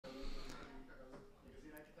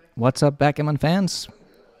What's up, Backgammon fans?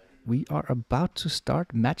 We are about to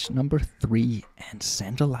start match number 3, and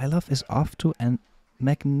Sandra Lylloff is off to a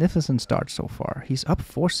magnificent start so far. He's up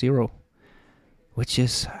 4-0, which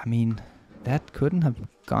is, that couldn't have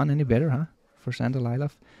gone any better, huh, for Sandra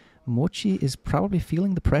Lylloff. Mochi is probably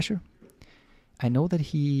feeling the pressure. I know that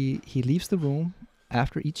he leaves the room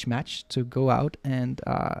after each match to go out and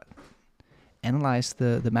analyze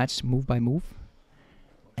the match move by move.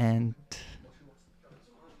 And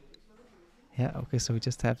yeah, okay, so we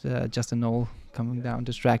just have Justin Knoll coming down,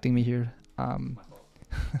 distracting me here.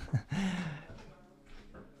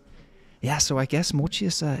 Yeah, so I guess Mochi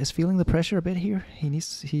is feeling the pressure a bit here. He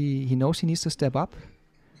knows he needs to step up.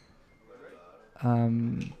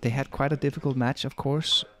 They had quite a difficult match, of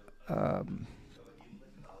course.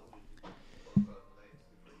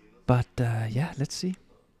 But yeah, let's see.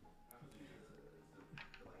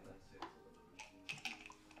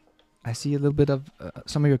 I see a little bit of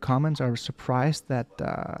some of your comments are surprised that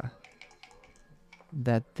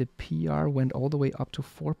that the PR went all the way up to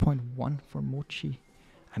 4.1 for Mochi.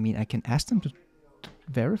 I mean, I can ask them to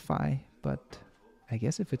verify, but I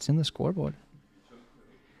guess if it's in the scoreboard.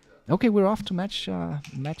 Okay, we're off to match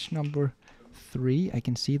number 3. I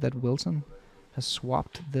can see that Wilson has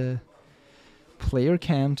swapped the player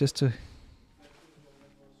cam just to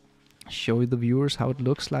show the viewers how it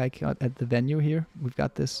looks like at the venue here. We've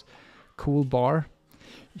got this cool bar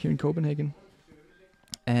here in Copenhagen,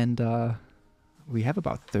 and we have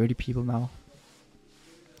about 30 people now.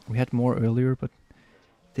 We had more earlier, but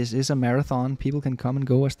this is a marathon. People can come and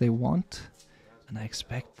go as they want, and I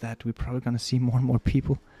expect that we're probably going to see more and more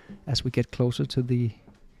people as we get closer to the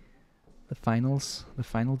finals, the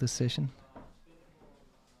final decision.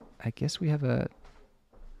 I guess we have a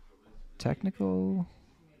technical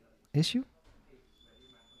issue.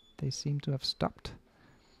 They seem to have stopped.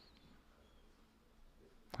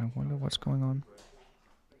 I wonder what's going on.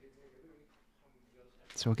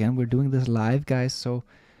 So again, we're doing this live, guys, so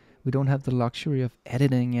we don't have the luxury of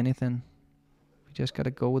editing anything. We just gotta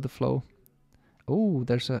go with the flow. Oh,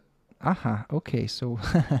 there's a... Aha, okay, so...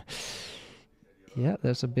 yeah,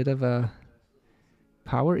 there's a bit of a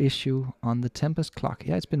power issue on the Tempest clock.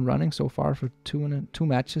 Yeah, it's been running so far for two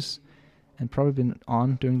matches, and probably been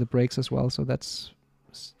on during the breaks as well, so that's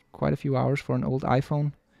quite a few hours for an old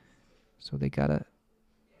iPhone. So they gotta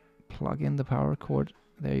plug in the power cord.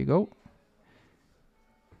 There you go.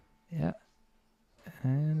 Yeah,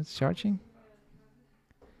 and it's charging.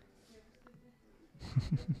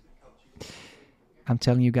 I'm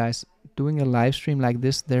telling you guys, doing a live stream like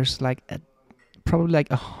this, there's like probably like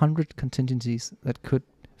 100 contingencies that could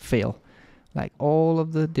fail. Like all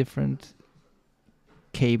of the different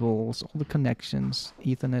cables, all the connections,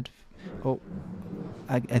 Ethernet. Oh,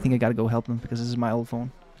 I think I gotta go help them because this is my old phone.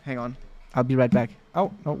 Hang on, I'll be right back.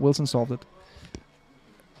 Oh, no, Wilson solved it.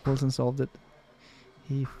 Wilson solved it.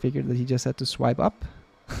 He figured that he just had to swipe up.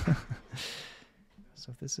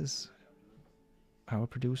 So this is our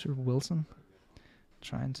producer, Wilson,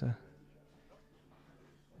 trying to...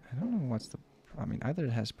 I don't know what's the... I mean, either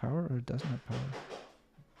it has power or it doesn't have power.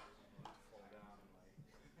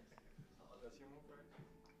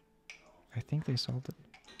 I think they solved it.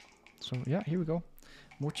 So yeah, here we go.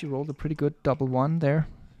 Mochi rolled a pretty good double 1 there.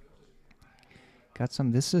 Got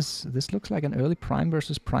some... This looks like an early prime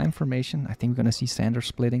versus prime formation. I think we're gonna see Sander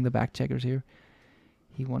splitting the back checkers here.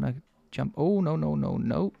 He wanna jump... Oh, no.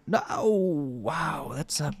 No! Wow,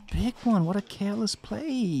 that's a big one. What a careless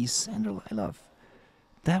play, Sander Lylloff.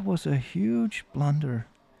 That was a huge blunder.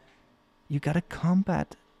 You gotta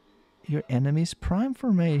combat your enemy's prime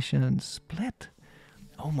formation. Split.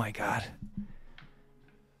 Oh my god.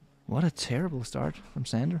 What a terrible start from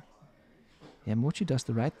Sander. Yeah, Mochi does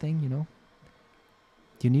the right thing, you know.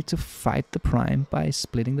 You need to fight the prime by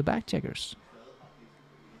splitting the back checkers.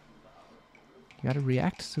 You gotta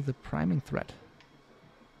react to the priming threat.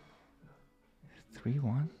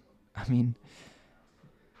 3-1. I mean...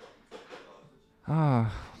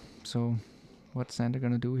 so what's Sander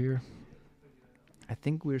gonna do here? I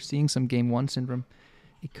think we're seeing some game 1 syndrome.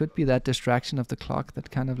 It could be that distraction of the clock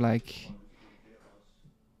that kind of like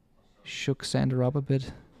shook Sander up a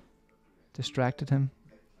bit, distracted him.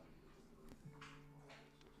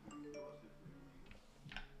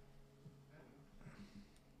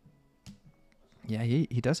 Yeah, he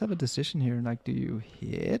does have a decision here, like, do you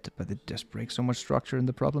hit? But it just breaks so much structure, and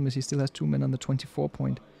the problem is he still has 2 men on the 24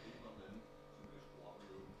 point.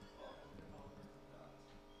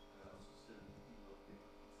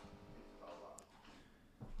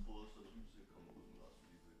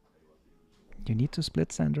 You need to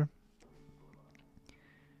split, Sander.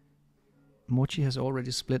 Mochi has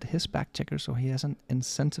already split his back checker, so he has an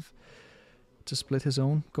incentive to split his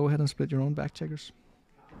own. Go ahead and split your own back checkers.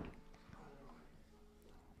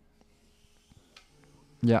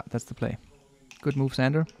 Yeah, that's the play. Good move,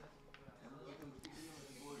 Sander.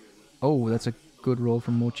 Oh, that's a good roll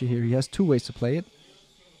from Mochi here. He has two ways to play it.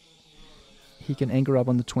 He can anchor up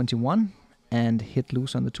on the 21 and hit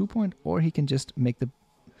loose on the 2 point, or he can just make the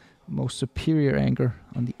most superior anchor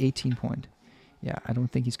on the 18 point. Yeah, I don't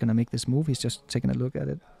think he's going to make this move. He's just taking a look at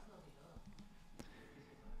it.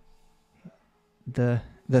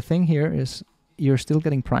 The thing here is you're still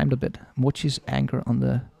getting primed a bit. Mochi's anchor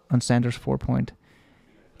on Sander's 4 point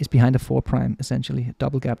is behind a 4 prime, essentially,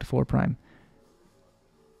 double gap to 4 prime.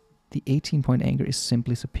 The 18 point anchor is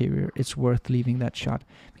simply superior. It's worth leaving that shot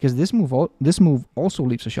because this move also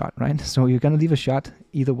leaves a shot, right? So you're gonna leave a shot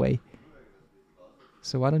either way.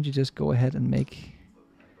 So why don't you just go ahead and make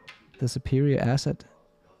the superior asset?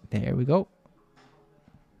 There we go.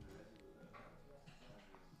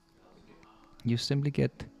 You simply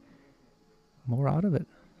get more out of it.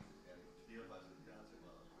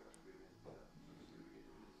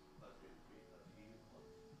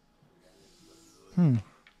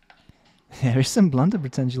 There is some blunder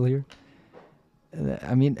potential here.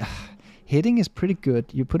 I mean, hitting is pretty good.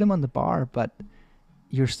 You put him on the bar, but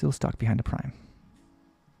you're still stuck behind a prime.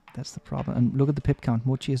 That's the problem. And look at the pip count.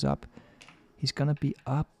 Mochi is up. He's going to be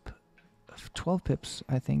up 12 pips,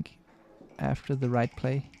 I think, after the right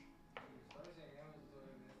play.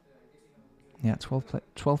 Yeah,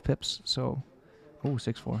 12 pips. So,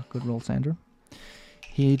 6-4. Good roll, Sander.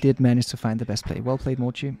 He did manage to find the best play. Well played,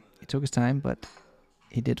 Mochi. He took his time, but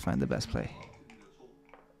he did find the best play.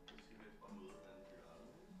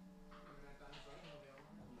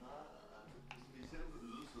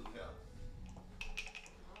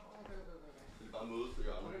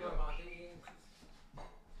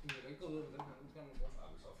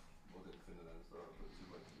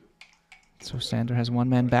 So Sander has one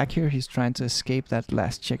man back here. He's trying to escape that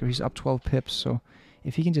last checker. He's up 12 pips, so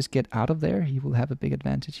if he can just get out of there, he will have a big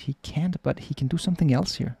advantage. He can't, but he can do something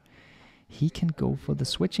else here. He can go for the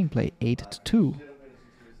switching play, 8-2.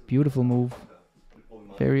 Beautiful move.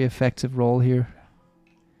 Very effective roll here.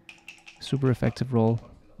 Super effective roll.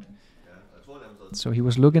 So he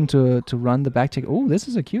was looking to run the back check. Oh, this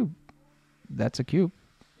is a cube. That's a cube.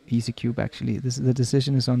 Easy cube, actually. The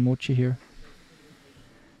decision is on Mochi here.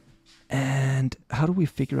 And how do we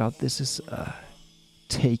figure out this is a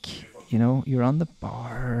take? You know, you're on the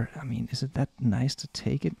bar. I mean, is it that nice to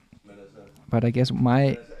take it? But I guess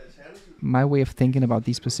my way of thinking about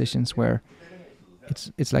these positions where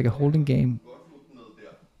it's like a holding game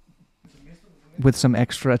with some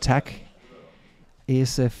extra attack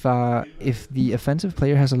is if the offensive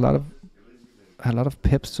player has a lot of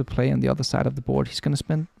pips to play on the other side of the board, he's going to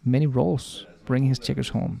spend many rolls bringing his checkers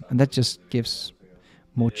home, and that just gives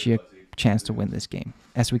Mochi a chance to win this game.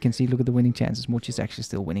 As we can see, look at the winning chances. Mochi's actually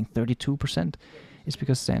still winning 32%. It's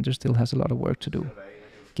because Sander still has a lot of work to do,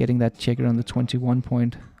 getting that checker on the 21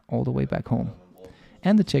 point all the way back home,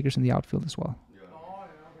 and the checkers in the outfield as well.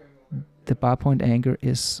 The bar point anchor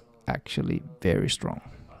is actually very strong.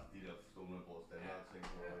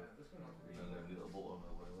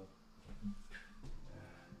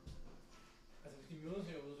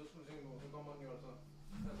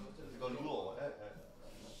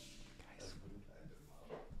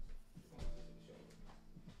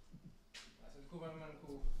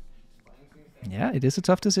 Yeah, it is a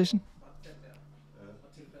tough decision.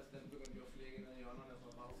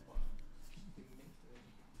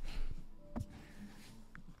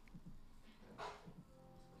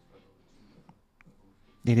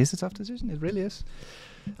 It is a tough decision. It really is.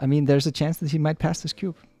 I mean, there's a chance that he might pass this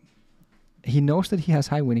cube. He knows that he has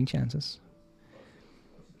high winning chances.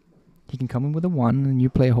 He can come in with a 1 and you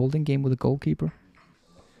play a holding game with a goalkeeper.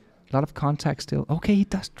 A lot of contact still. Okay, he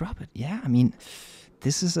does drop it. Yeah, I mean,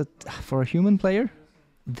 this is for a human player,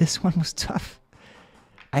 this one was tough.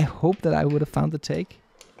 I hope that I would have found the take.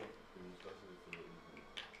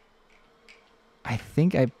 I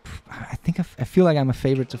feel like I'm a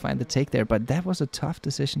favorite to find the take there, but that was a tough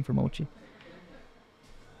decision for Mochi.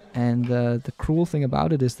 And the cruel thing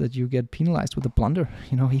about it is that you get penalized with a blunder.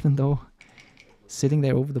 You know, even though sitting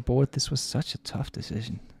there over the board, this was such a tough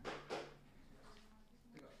decision.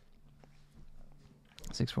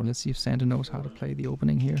 6-4. Let's see if Sander knows how to play the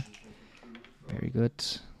opening here. Very good.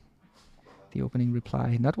 The opening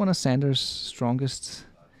reply. Not one of Sander's strongest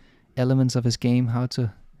elements of his game, how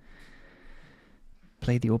to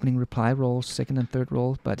play the opening reply roll, second and third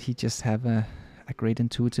roll, but he just have a great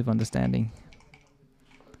intuitive understanding.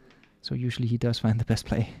 So usually he does find the best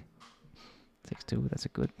play. 6-2, that's a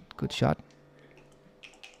good shot.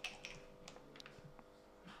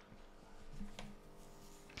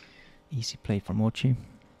 Easy play for Mochi.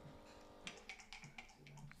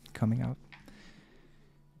 Coming out.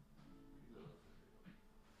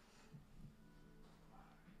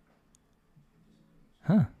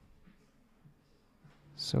 Huh.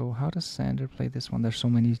 So how does Sander play this one? There's so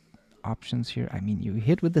many options here. I mean, you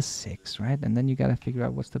hit with the 6, right? And then you gotta figure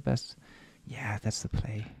out what's the best. Yeah, that's the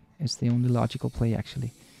play. It's the only logical play,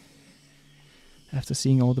 actually. After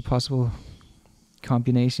seeing all the possible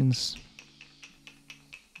combinations.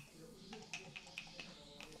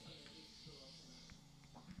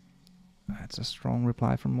 That's a strong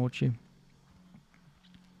reply from Mochi.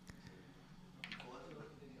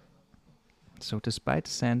 So despite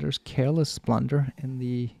Sander's careless blunder in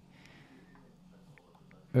the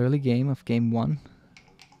early game of game 1,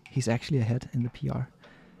 he's actually ahead in the PR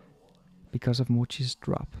because of Mochi's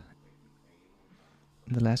drop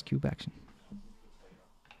in the last cube action.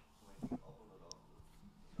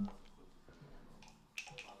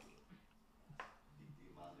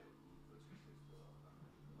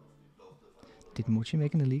 Did Mochi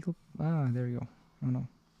make an illegal? Ah, there you go. Oh no.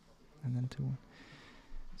 And then 2-1.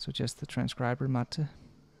 So just the transcriber Mate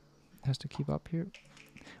has to keep up here.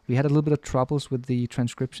 We had a little bit of troubles with the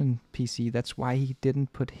transcription PC. That's why he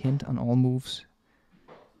didn't put hint on all moves.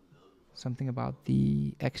 Something about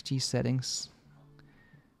the XG settings.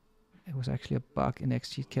 It was actually a bug in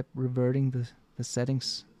XG. It kept reverting the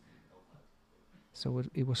settings. So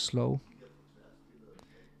it was slow.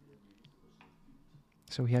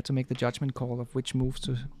 So he had to make the judgment call of which moves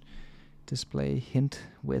to display hint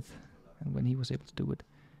with and when he was able to do it.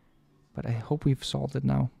 But I hope we've solved it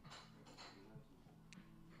now.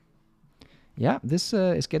 Yeah, this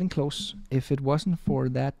is getting close. If it wasn't for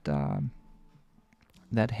that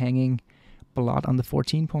that hanging blot on the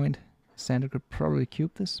 14 point, Sander could probably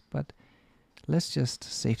cube this, but let's just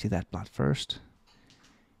safety that blot first.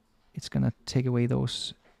 It's gonna take away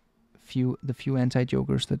those the few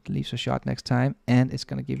anti-jokers that leaves a shot next time, and it's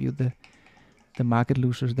gonna give you the market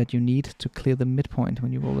losers that you need to clear the midpoint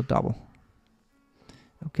when you roll a double.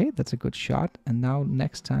 Okay, that's a good shot. And now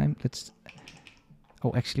next time, let's...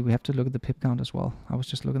 Oh, actually, we have to look at the pip count as well. I was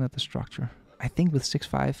just looking at the structure. I think with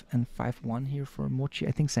 6-5 and 5-1 here for Mochi,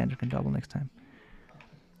 I think Sander can double next time.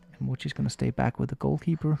 And Mochi's going to stay back with the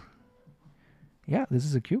goalkeeper. Yeah, this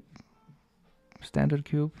is a cube. Standard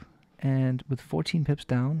cube. And with 14 pips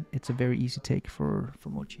down, it's a very easy take for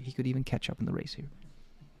Mochi. He could even catch up in the race here.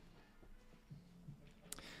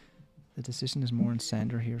 The decision is more on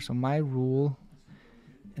Sander here. So my rule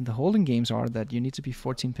in the holding games are that you need to be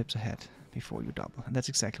 14 pips ahead before you double. And that's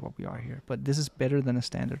exactly what we are here. But this is better than a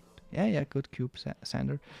standard. Yeah, good cube,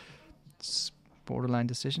 Sander. It's borderline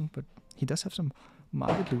decision, but he does have some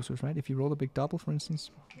market losers, right? If you roll a big double, for instance.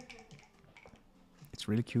 It's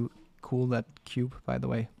really cute. Cool, that cube, by the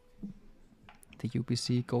way. The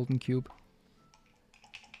UBC golden cube.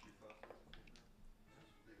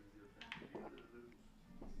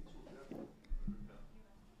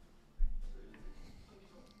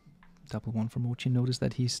 Double 1 for Mochi. Notice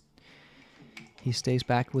that he stays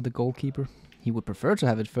back with the goalkeeper. He would prefer to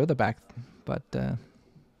have it further back, but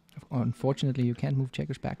unfortunately you can't move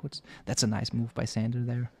checkers backwards. That's a nice move by Sander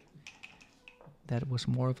there. That was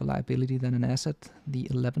more of a liability than an asset. The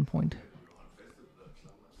 11 point.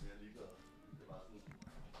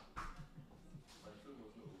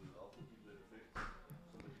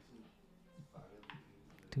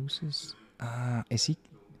 Deuces. Is he...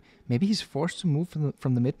 Maybe he's forced to move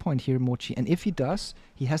from the midpoint here, Mochi. And if he does,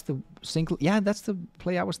 he has the single... Yeah, that's the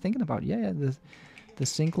play I was thinking about. Yeah, the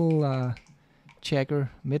single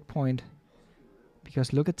checker midpoint.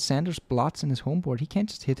 Because look at Sander's blots in his home board. He can't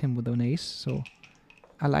just hit him with an ace. So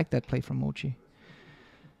I like that play from Mochi.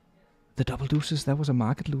 The double deuces, that was a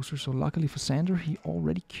market loser. So luckily for Sander, he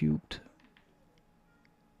already cubed.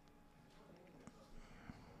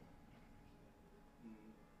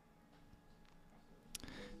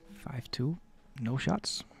 Five-2, no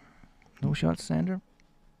shots. No shots, Sander.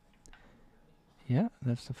 Yeah,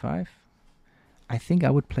 that's the 5. I think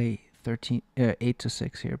I would play 8 to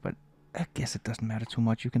 6 here, but I guess it doesn't matter too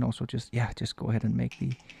much. You can also just go ahead and make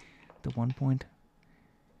the 1 point.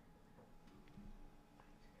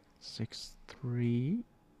 6-3.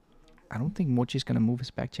 I don't think Mochi's gonna move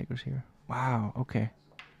his back checkers here. Wow, okay.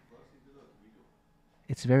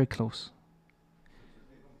 It's very close.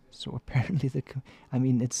 So apparently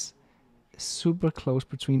it's super close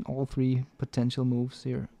between all 3 potential moves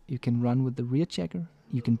here. You can run with the rear checker,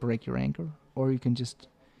 you can break your anchor, or you can just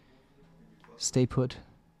stay put.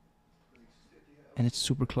 And it's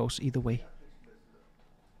super close either way.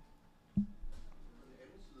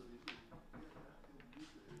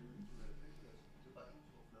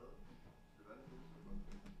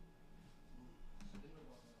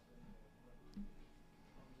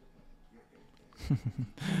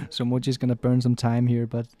 So Mochi's gonna burn some time here,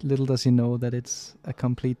 but little does he know that it's a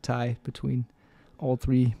complete tie between all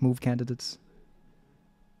three move candidates.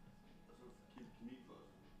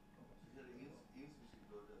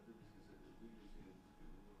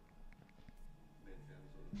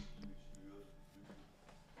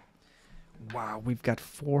 Wow, we've got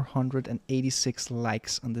 486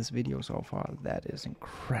 likes on this video so far. That is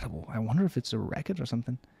incredible. I wonder if it's a record or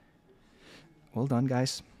something. Well done,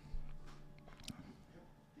 guys.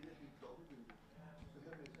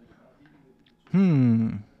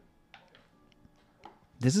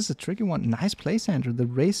 This is a tricky one. Nice play, Sandra. The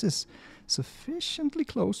race is sufficiently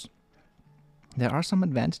close. There are some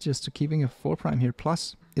advantages to keeping a 4 prime here.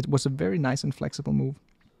 Plus, it was a very nice and flexible move.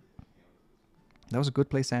 That was a good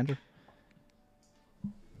play, Sandra.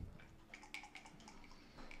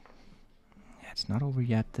 Yeah, it's not over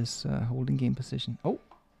yet, this holding game position. Oh!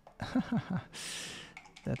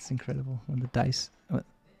 That's incredible. When the dice...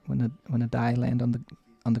 when a die land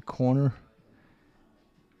on the corner...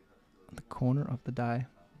 the corner of the die.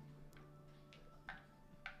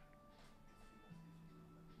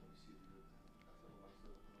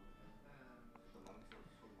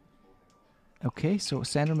 Okay, so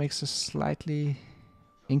Sander makes a slightly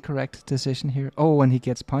incorrect decision here. Oh, and he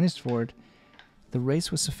gets punished for it. The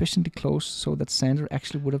race was sufficiently close so that Sander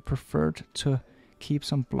actually would have preferred to keep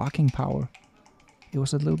some blocking power. It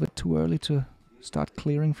was a little bit too early to start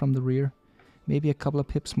clearing from the rear. Maybe a couple of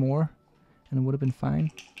pips more and it would have been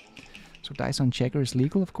fine. So dice on checker is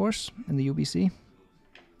legal, of course, in the UBC.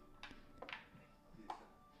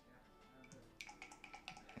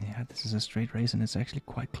 Yeah, this is a straight race and it's actually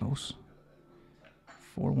quite close.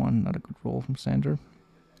 4-1, not a good roll from Sander.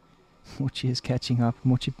 Mochi is catching up.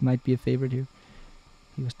 Mochi might be a favorite here.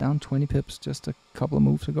 He was down 20 pips just a couple of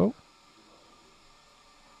moves ago.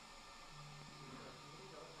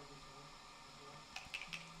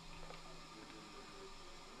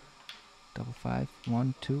 Double 5,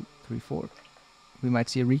 1, 2, 3, 4. We might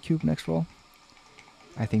see a recube next roll.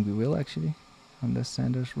 I think we will actually, unless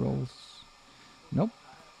Sanders rolls. Nope.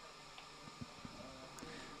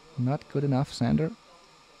 Not good enough, Sander.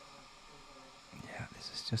 Yeah,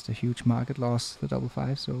 this is just a huge market loss, the double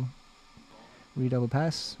 5, so redouble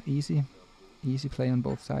pass, easy. Easy play on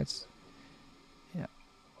both sides. Yeah.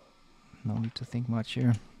 No need to think much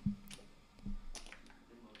here.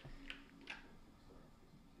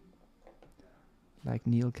 Like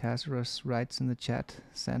Neil Caceres writes in the chat,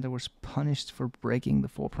 Sander was punished for breaking the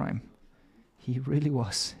 4 prime. He really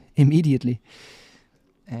was, immediately.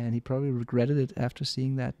 And he probably regretted it after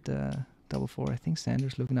seeing that double 4. I think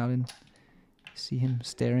Sander's looking out and see him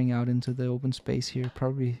staring out into the open space here,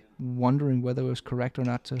 probably wondering whether it was correct or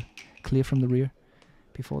not to clear from the rear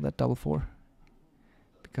before that double 4.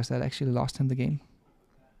 Because that actually lost him the game.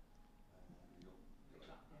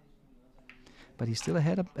 But he's still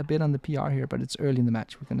ahead a bit on the PR here, but it's early in the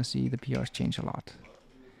match. We're going to see the PRs change a lot.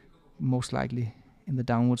 Most likely in the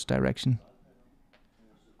downwards direction.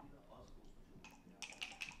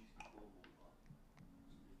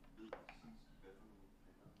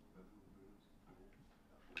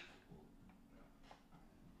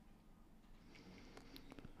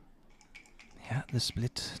 Yeah, the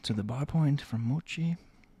split to the bar point from Mochi.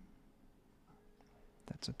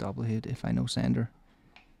 That's a double hit if I know Sander.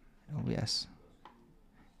 Oh yes.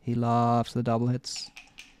 He loves the double hits.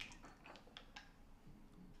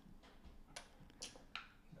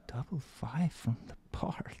 Double 5 from the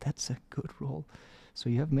bar. That's a good roll. So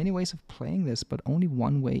you have many ways of playing this, but only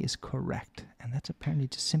one way is correct. And that's apparently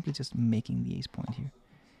just simply just making the ace point here.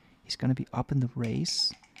 He's going to be up in the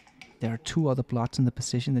race. There are 2 other blots in the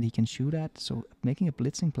position that he can shoot at. So making a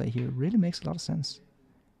blitzing play here really makes a lot of sense.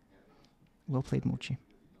 Well played, Mochi.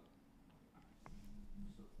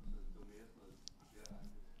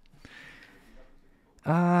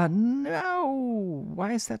 No!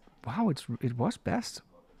 Why is that? Wow, it was best.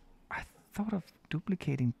 I thought of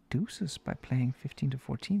duplicating deuces by playing 15 to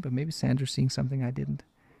 14, but maybe Sander's seeing something I didn't.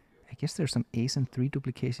 I guess there's some ace and 3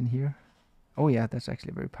 duplication here. Oh yeah, that's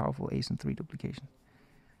actually a very powerful ace and 3 duplication.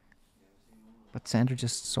 But Sander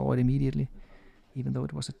just saw it immediately, even though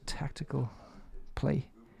it was a tactical play.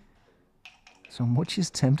 So Mochi is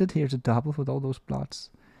tempted here to double with all those blots,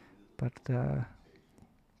 but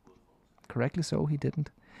correctly so, he didn't.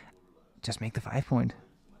 Just make the 5 point.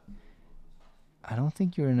 I don't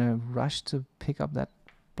think you're in a rush to pick up that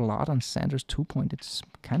blot on Sander's 2 point. It's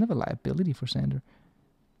kind of a liability for Sander.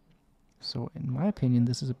 So in my opinion,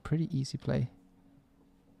 this is a pretty easy play.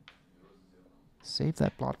 Save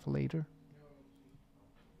that blot for later.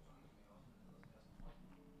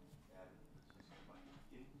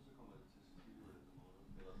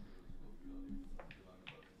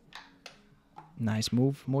 Nice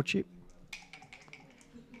move, Mochi.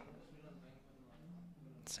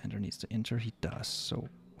 Sander needs to enter. He does. So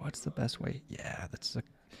what's the best way? Yeah,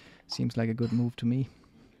 seems like a good move to me.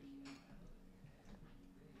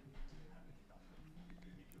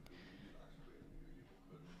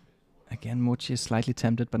 Again, Mochi is slightly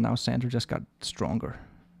tempted, but now Sander just got stronger.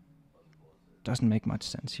 Doesn't make much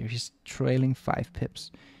sense here. He's trailing 5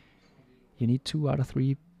 pips. You need 2 out of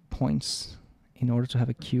 3 points in order to have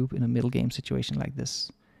a cube in a middle game situation like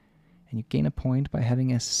this. And you gain a point by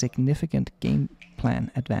having a significant game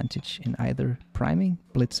plan advantage in either priming,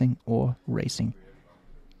 blitzing, or racing.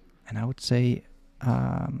 And I would say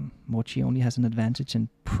Mochi only has an advantage in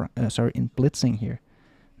in blitzing here,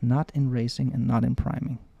 not in racing and not in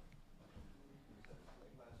priming.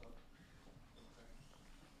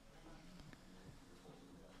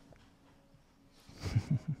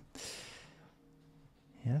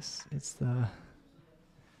 Yes, it's the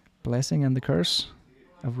blessing and the curse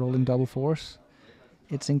of rolling double 4s.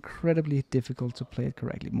 It's incredibly difficult to play it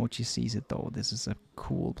correctly. Mochi sees it though. This is a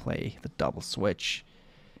cool play, the double switch.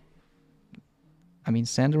 I mean,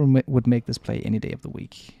 Sander would make this play any day of the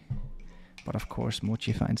week. But of course,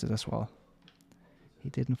 Mochi finds it as well. He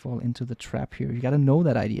didn't fall into the trap here. You gotta know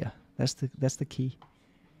that idea. That's the key.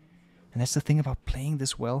 And that's the thing about playing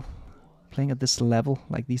this well. Playing at this level,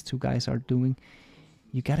 like these two guys are doing.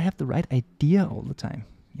 You gotta have the right idea all the time.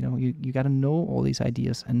 You know, you gotta know all these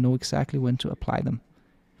ideas and know exactly when to apply them.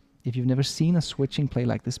 If you've never seen a switching play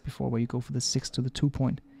like this before, where you go for the 6 to the 2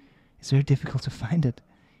 point, it's very difficult to find it.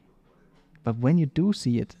 But when you do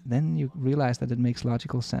see it, then you realize that it makes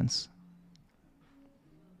logical sense.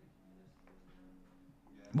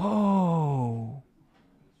 Whoa!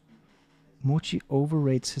 Mochi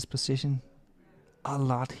overrates his position a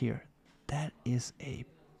lot here. That is a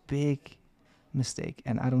big mistake,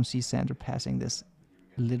 and I don't see Sander passing this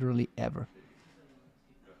literally ever.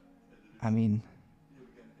 I mean,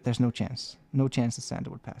 there's no chance. No chance that Sander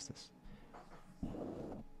would pass this.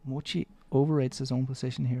 Mochi overrates his own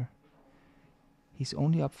position here. He's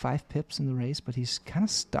only up 5 pips in the race, but he's kind of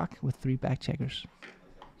stuck with 3 back checkers.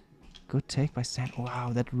 Good take by Sander.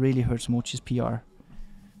 Wow, that really hurts Mochi's PR.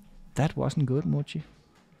 That wasn't good, Mochi.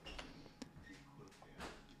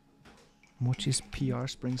 Mochi's PR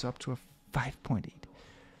springs up to a 5.8.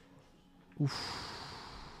 Oof.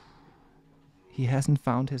 He hasn't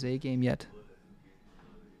found his A game yet.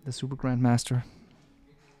 The Super Grandmaster.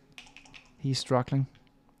 He's struggling.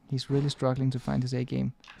 He's really struggling to find his A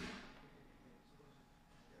game.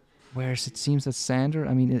 Whereas it seems that Sander,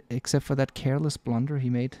 I mean, except for that careless blunder he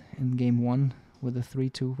made in game 1 with the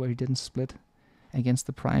 3-2 where he didn't split against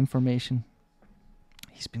the prime formation,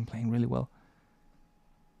 he's been playing really well.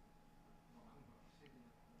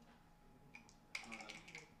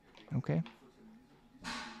 Okay.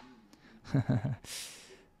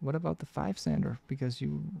 What about the 5 Sander? Because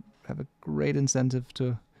you have a great incentive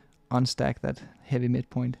to unstack that heavy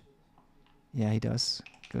midpoint. Yeah, he does.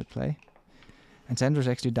 Good play. And Sander's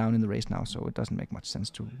actually down in the race now, so it doesn't make much sense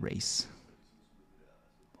to race.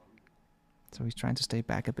 So he's trying to stay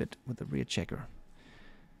back a bit with the rear checker.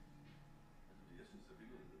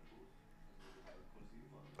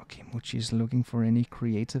 Okay, Mochi is looking for any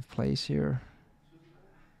creative plays here.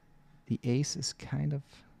 The ace is kind of...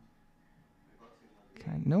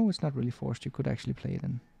 no, it's not really forced. You could actually play it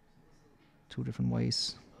in 2 different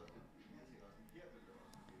ways.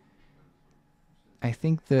 I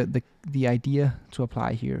think the idea to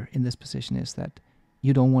apply here in this position is that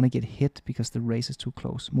you don't want to get hit because the race is too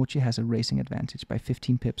close. Mochi has a racing advantage by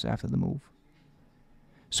 15 pips after the move.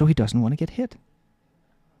 So he doesn't want to get hit.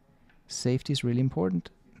 Safety is really important.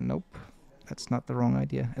 Nope, that's not the wrong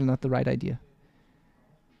idea, and not the right idea.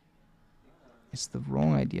 It's the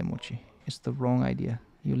wrong idea, Mochi. It's the wrong idea.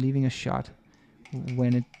 You're leaving a shot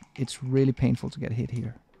when it's really painful to get hit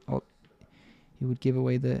here. Oh, you would give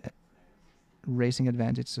away the racing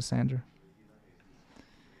advantage to Sander.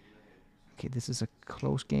 Okay, this is a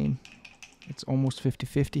close game. It's almost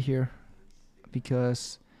 50-50 here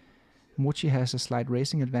because Mochi has a slight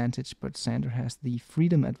racing advantage, but Sander has the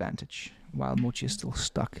freedom advantage, while Mochi is still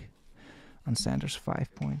stuck on Sander's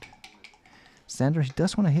 5 point. Sander, he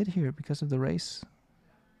does want to hit here because of the race.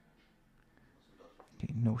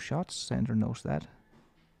 Okay, no shots. Sander knows that.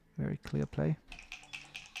 Very clear play.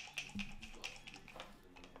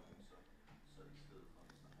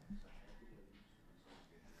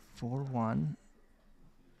 (4-1).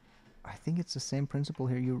 I think it's the same principle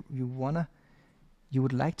here. You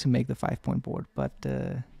would like to make the 5 point board, but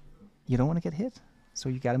you don't want to get hit, so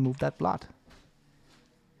you got to move that blot.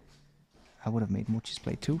 I would have made Mochi's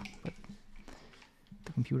play too, but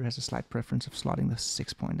the computer has a slight preference of slotting the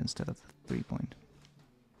 6 point instead of the 3 point.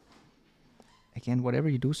 Again, whatever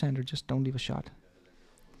you do, Sander, just don't leave a shot.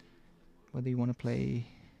 Whether you want to play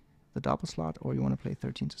the double slot or you want to play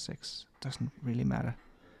 13 to 6, doesn't really matter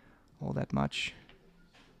all that much.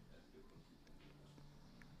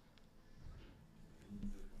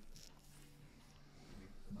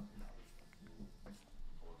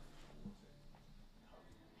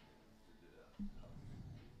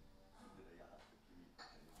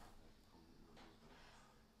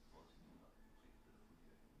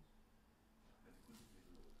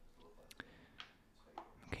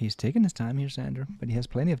 He's taking his time here, Sander, but he has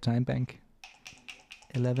plenty of time bank.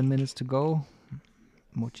 11 minutes to go.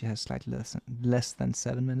 Mochi has slightly less than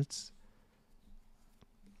 7 minutes.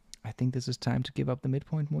 I think this is time to give up the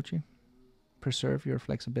midpoint, Mochi. Preserve your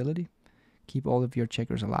flexibility. Keep all of your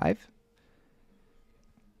checkers alive.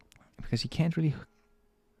 Because he can't really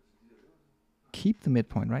keep the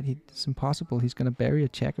midpoint, right? It's impossible. He's going to bury a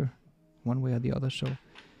checker one way or the other. So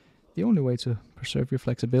the only way to preserve your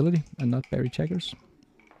flexibility and not bury checkers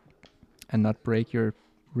and not break your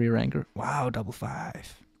rear anchor. Wow, double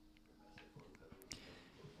 5.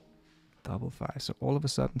 Double 5. So all of a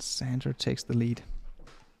sudden, Sander takes the lead.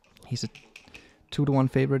 He's a 2-to-1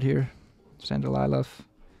 favorite here. Sander Lylloff.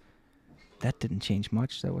 That didn't change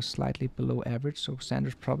much. That was slightly below average. So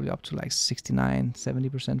Sander's probably up to like 69,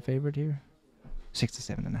 70% favorite here.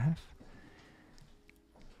 67.5.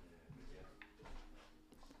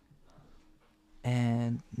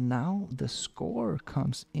 And now the score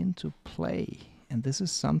comes into play. And this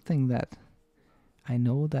is something that I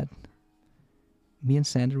know that me and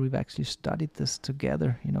Sander, we've actually studied this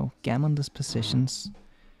together. You know, gammonless positions.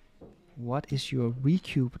 What is your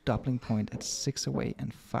recube doubling point at 6 away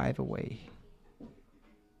and 5 away?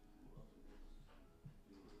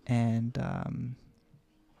 And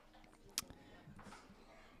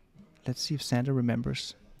let's see if Sander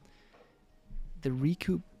remembers. The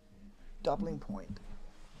recube doubling point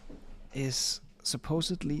is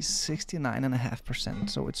supposedly 69.5%,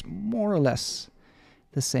 so it's more or less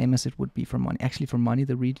the same as it would be for money. Actually, for money,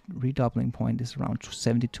 the redoubling point is around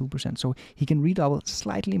 72%, so he can redouble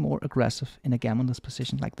slightly more aggressive in a gammonless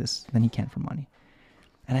position like this than he can for money.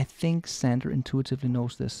 And I think Sander intuitively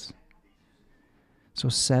knows this. So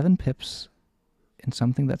 7 pips in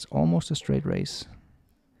something that's almost a straight race,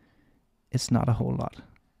 it's not a whole lot.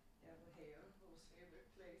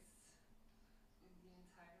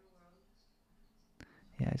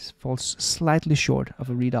 Yeah, it falls slightly short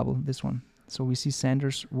of a redouble, this one. So we see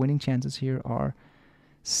Sander's winning chances here are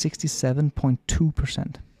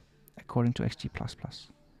 67.2% according to XG++.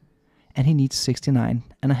 And he needs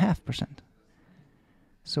 69.5%.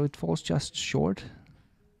 So it falls just short.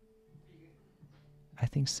 I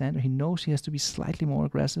think Sander, he knows he has to be slightly more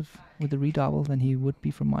aggressive with the redouble than he would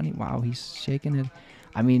be for money. Wow, he's shaking it.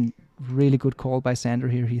 I mean, really good call by Sander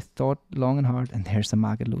here. He thought long and hard, and there's the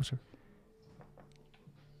market loser.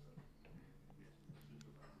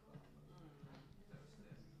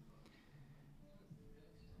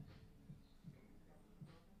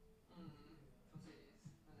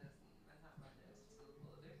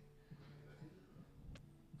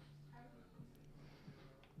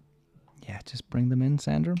 Yeah, just bring them in,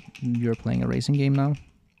 Sander. You're playing a racing game now.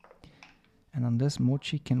 And on this,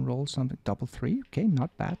 Mochi can roll something. Double 3. Okay,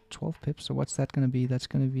 not bad. 12 pips. So what's that going to be? That's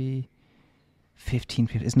going to be 15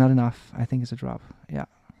 pips. It's not enough. I think it's a drop. Yeah.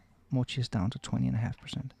 Mochi is down to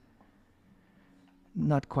 20.5%.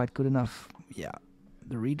 Not quite good enough. Yeah.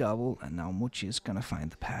 The redouble. And now Mochi is going to find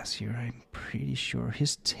the pass here. I'm pretty sure.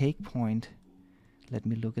 His take point. Let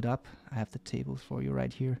me look it up. I have the table for you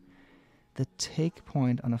right here. The take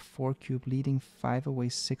point on a 4-cube leading 5 away,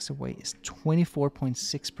 6 away is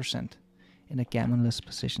 24.6% in a gammonless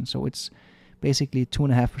position. So it's basically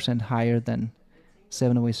 2.5% higher than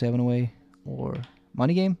 7 away, 7 away or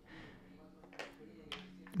money game,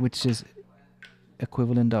 which is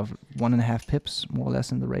equivalent of 1.5 pips more or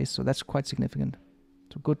less in the race. So that's quite significant.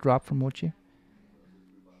 So good drop from Mochi.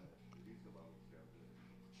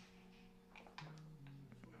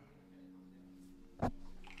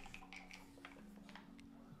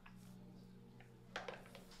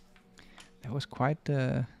 That was quite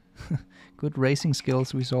good racing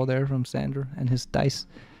skills we saw there from Sander and his dice.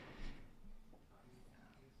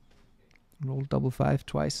 Rolled double 5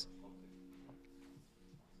 twice.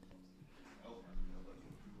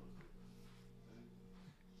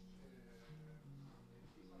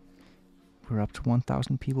 We're up to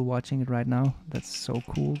 1,000 people watching it right now. That's so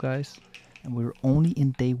cool, guys. And we're only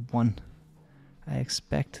in day 1. I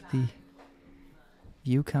expect the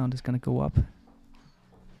view count is going to go up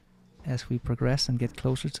as we progress and get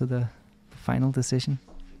closer to the Final decision.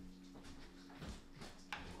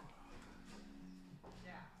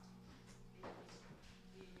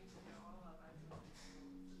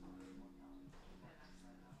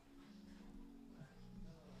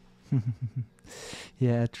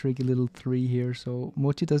 Yeah, tricky little 3 here. So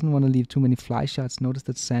Mochi doesn't want to leave too many fly shots. Notice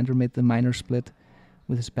that Sander made the minor split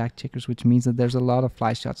with his back checkers, which means that there's a lot of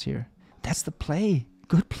fly shots here. That's the play.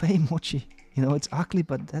 Good play, Mochi. You know, it's ugly,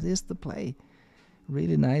 but that is the play.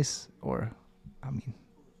 Really nice. Or, I mean,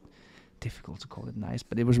 difficult to call it nice,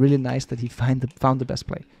 but it was really nice that he found the best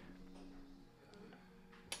play.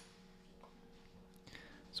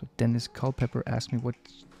 So Dennis Culpepper asked me what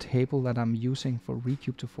table that I'm using for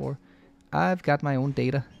Recube to 4. I've got my own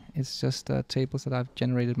data. It's just tables that I've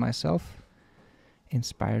generated myself,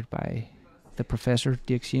 inspired by the professor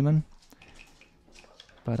Dirk Schiemann.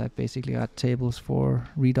 But I basically got tables for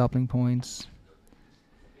redoubling points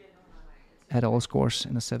at all scores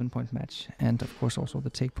in a 7-point match, and of course also the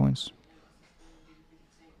take points.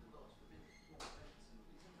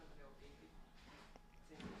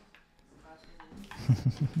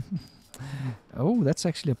 Oh, that's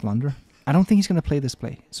actually a blunder. I don't think he's going to play this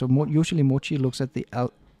play. So usually Mochi looks at the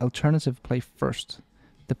alternative play first.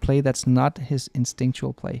 The play that's not his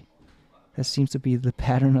instinctual play. That seems to be the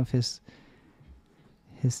pattern of his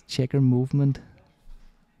checker movement.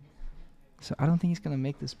 So I don't think he's going to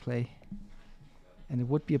make this play. And it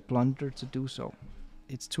would be a blunder to do so.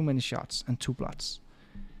 It's too many shots and 2 blots.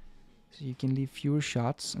 So you can leave fewer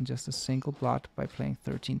shots and just a single blot by playing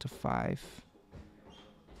 13 to 5.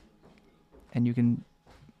 And you can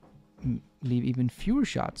leave even fewer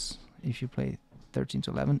shots if you play 13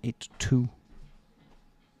 to 11, 8 to 2.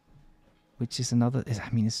 Which is another, I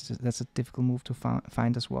mean, that's a difficult move to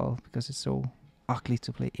find as well, because it's so ugly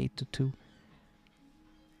to play 8 to 2.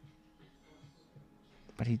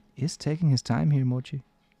 But he is taking his time here, Mochi.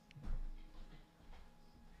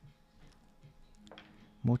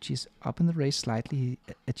 Mochi's up in the race slightly. He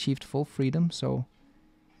achieved full freedom, so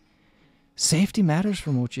safety matters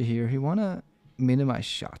for Mochi here. He want to minimize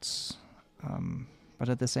shots. But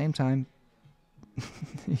at the same time,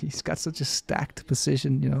 he's got such a stacked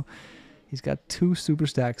position, you know. He's got 2 super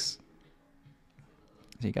stacks.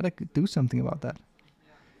 So you gotta do something about that.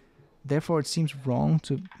 Therefore, it seems wrong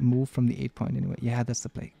to move from the 8-point anyway. Yeah, that's the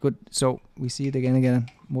play. Good. So we see it again.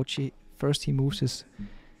 Mochi, first he moves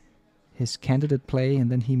his candidate play, and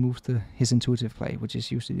then he moves his intuitive play, which is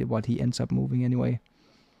usually what he ends up moving anyway.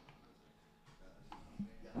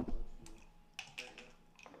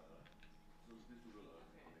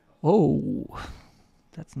 Oh,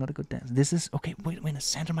 that's not a good dance. This is, okay, wait a minute.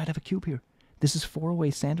 Sander might have a cube here. This is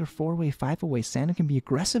 4-away Sander, 4-away, 5-away. Sander can be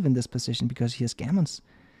aggressive in this position because he has gammons.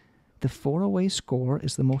 The 4-away score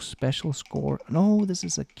is the most special score. No, this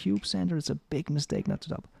is a cube Sander. It's a big mistake not to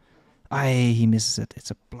double. He misses it.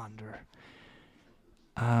 It's a blunder.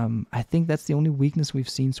 I think that's the only weakness we've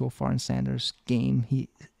seen so far in Sander's game. He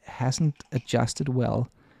hasn't adjusted well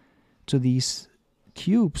to these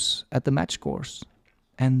cubes at the match scores.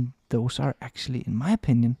 And those are actually, in my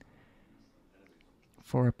opinion,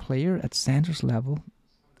 for a player at Sander's level,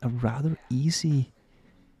 a rather easy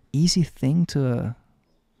thing to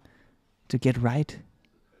get right.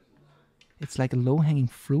 It's like a low-hanging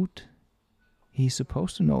fruit. He's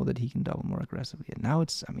supposed to know that he can double more aggressively. And now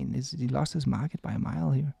it's, I mean, he lost his market by a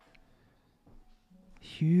mile here.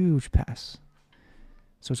 Huge pass.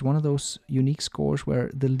 So it's one of those unique scores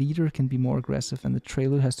where the leader can be more aggressive and the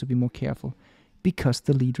trailer has to be more careful because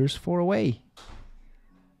the leader's 4-away.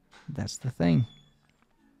 That's the thing.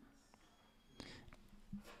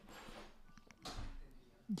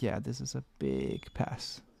 Yeah, this is a big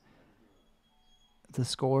pass. The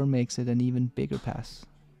score makes it an even bigger pass.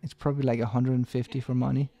 It's probably like 150 for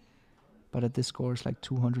money, but at this score it's like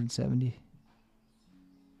 270.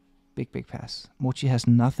 Big pass. Mochi has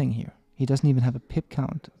nothing here. He doesn't even have a pip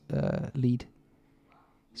count lead.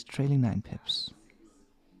 He's trailing 9 pips.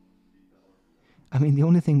 I mean, the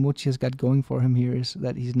only thing Mochi has got going for him here is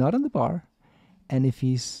that he's not on the bar, and if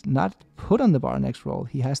he's not put on the bar next roll,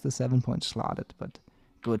 he has the 7-point slotted, but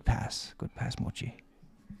good pass, Mochi.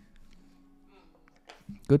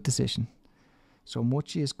 Good decision. So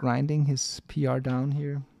Mochi is grinding his PR down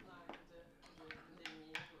here.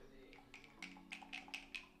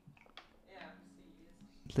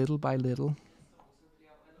 Little by little.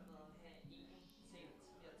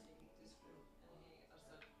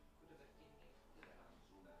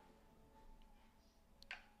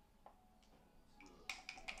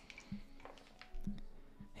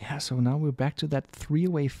 Yeah, so now we're back to that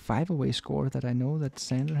 3-away, 5-away score that I know that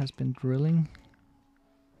Sander has been drilling.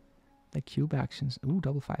 The cube actions. Ooh,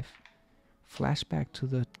 double 5. Flashback to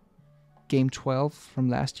the game 12 from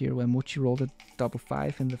last year where Mochi rolled a double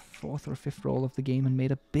 5 in the 4th or 5th roll of the game and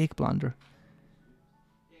made a big blunder.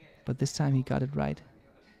 But this time he got it right.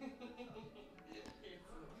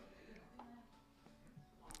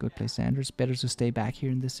 Good play, Sanders. Better to stay back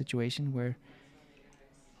here in this situation where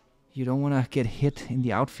you don't want to get hit in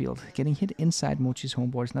the outfield. Getting hit inside Mochi's home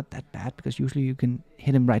board is not that bad because usually you can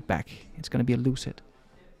hit him right back. It's going to be a loose hit.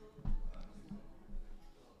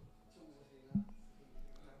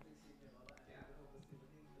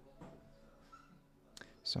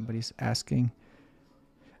 Somebody's asking.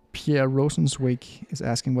 Pierre Rosenzweig is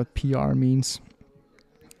asking what PR means.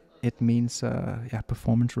 It means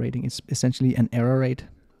performance rating. It's essentially an error rate.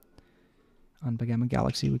 On Backgammon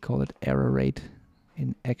Galaxy, we call it error rate.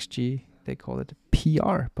 In XG, they call it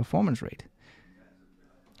PR, performance rate.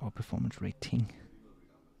 Or performance rating.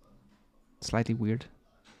 Slightly weird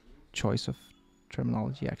choice of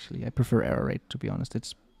terminology, actually. I prefer error rate, to be honest.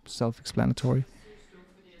 It's self-explanatory.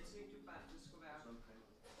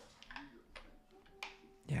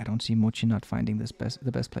 Yeah, I don't see Mochi not finding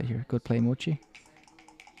the best play here. Good play, Mochi.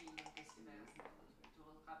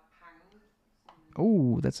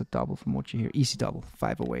 Oh, that's a double from Mochi here. Easy double.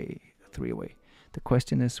 5 away, 3 away. The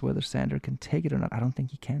question is whether Sander can take it or not. I don't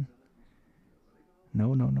think he can.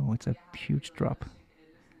 No. It's a huge drop.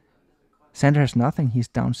 Sander has nothing. He's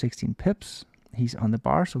down 16 pips. He's on the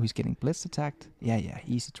bar, so he's getting blitz attacked. Yeah,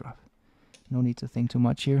 easy drop. No need to think too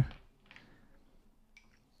much here.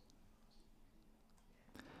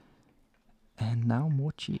 And now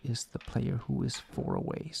Mochi is the player who is 4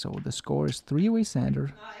 away. So the score is 3 away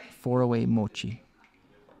Sander, 4 away Mochi.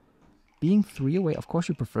 Being 3 away, of course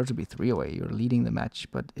you prefer to be 3 away. You're leading the match,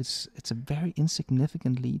 but it's a very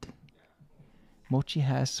insignificant lead. Mochi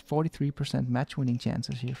has 43% match winning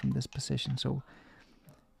chances here from this position. So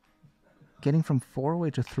getting from 4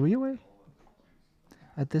 away to 3 away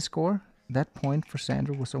at this score, that point for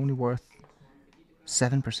Sander was only worth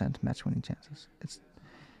 7% match winning chances.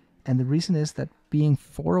 And the reason is that being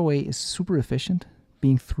 4 away is super efficient.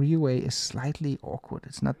 Being 3 away is slightly awkward.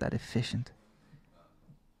 It's not that efficient.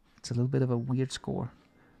 It's a little bit of a weird score.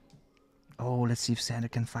 Oh, let's see if Sander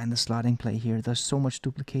can find the slotting play here. There's so much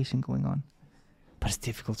duplication going on. But it's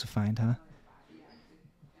difficult to find, huh?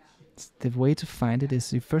 The way to find it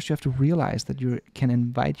is first you have to realize that you can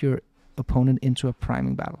invite your opponent into a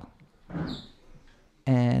priming battle.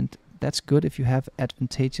 And that's good if you have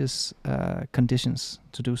advantageous conditions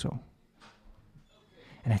to do so.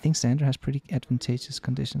 And I think Sander has pretty advantageous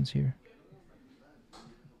conditions here.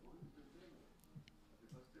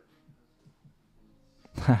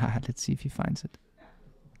 Let's see if he finds it.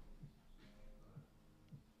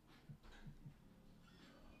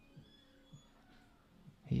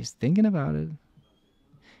 He's thinking about it.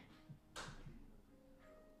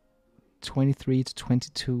 23 to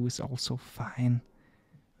 22 is also fine.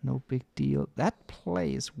 No big deal. That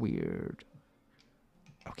play is weird.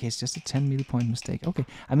 Okay, it's just a 10 millipoint mistake. Okay,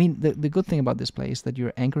 I mean, the good thing about this play is that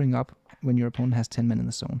you're anchoring up when your opponent has 10 men in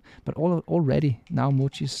the zone. But already, now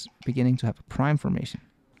Mochi's beginning to have a prime formation.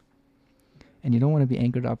 And you don't want to be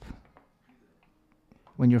anchored up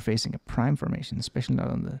when you're facing a prime formation, especially not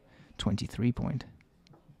on the 23 point.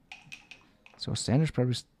 So Sander's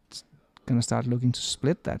probably going to start looking to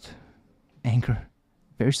split that anchor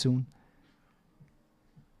very soon.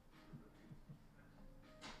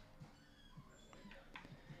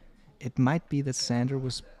 It might be that Sander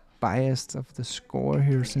was biased of the score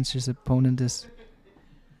here since his opponent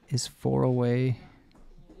is 4 away.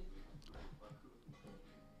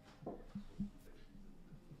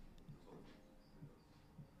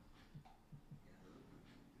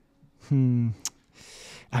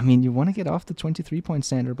 I mean, you want to get off the 23-point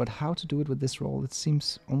Sander, but how to do it with this roll? It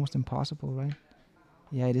seems almost impossible, right?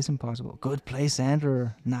 Yeah, it is impossible. Good play,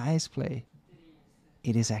 Sander. Nice play.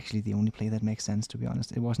 It is actually the only play that makes sense, to be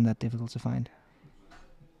honest. It wasn't that difficult to find.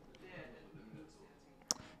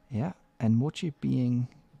 Yeah, and Mochi being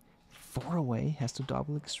 4 away has to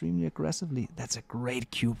double extremely aggressively. That's a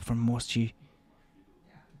great cube from Mochi.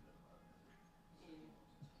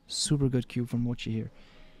 Super good cube from Mochi here.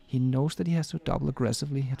 He knows that he has to double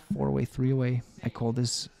aggressively at 4 away, 3 away. I call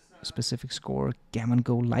this specific score Gammon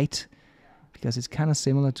Go Light because it's kind of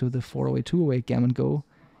similar to the 4 away, 2 away Gammon Go,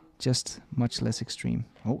 just much less extreme.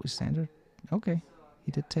 Oh, is Sander? Okay,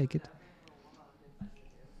 he did take it.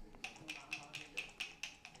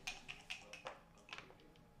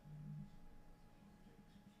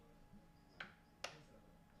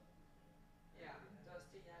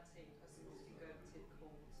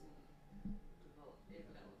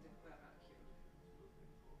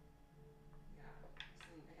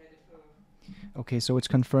 Okay, so it's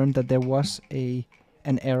confirmed that there was a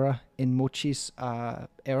an error in Mochi's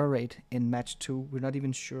error rate in match 2. We're not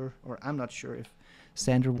even sure, or I'm not sure if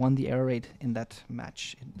Sander won the error rate in that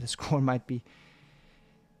match. The score might be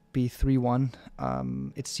 3-1.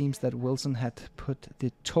 It seems that Wilson had put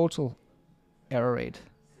the total error rate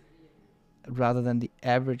rather than the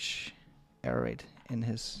average error rate in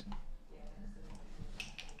his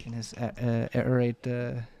error rate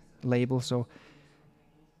label. So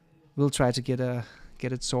we'll try to get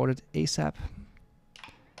it sorted ASAP.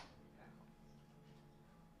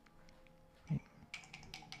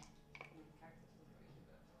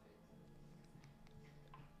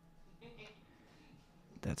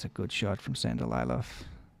 That's a good shot from Sander Lylloff.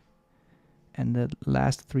 And the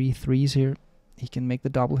last 3 threes here, he can make the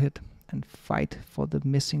double hit and fight for the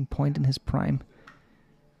missing point in his prime.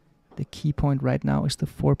 The key point right now is the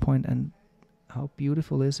 4 point, and how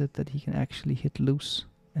beautiful is it that he can actually hit loose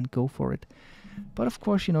and go for it. But of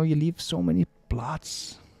course, you know, you leave so many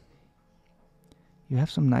blots. You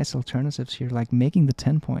have some nice alternatives here, like making the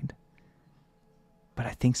 10 point. But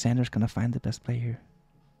I think Sander's gonna find the best play here.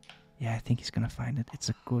 Yeah, I think he's gonna find it. It's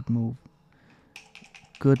a good move.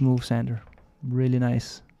 Good move, Sander. Really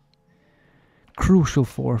nice. Crucial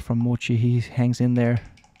 4 from Mochi. He hangs in there.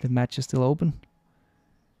 The match is still open.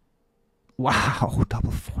 Wow, double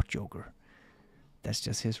 4 joker. That's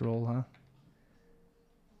just his role, huh?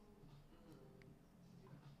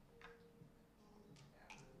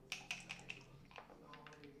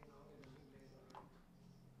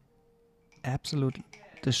 Absolute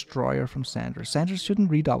destroyer from Sander. Sander shouldn't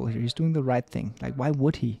redouble here. He's doing the right thing. Like, why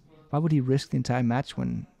would he? Why would he risk the entire match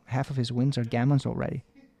when half of his wins are gammons already?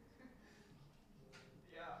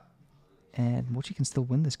 And Mochi can still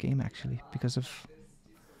win this game, actually, because of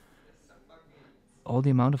all the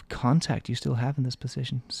amount of contact you still have in this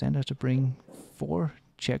position. Sander has to bring 4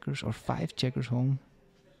 checkers or 5 checkers home.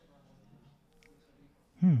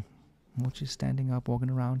 Mochi's standing up, walking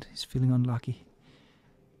around. He's feeling unlucky.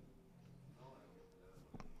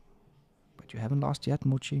 But you haven't lost yet,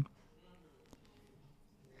 Mochi.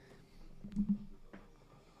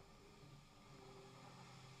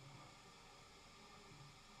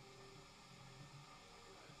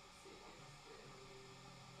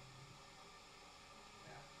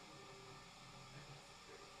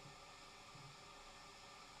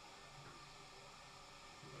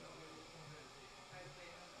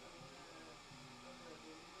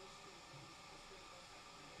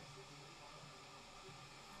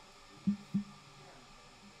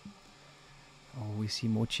 We see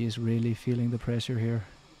Mochi is really feeling the pressure here.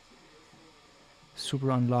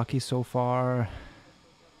 Super unlucky so far.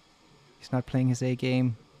 He's not playing his A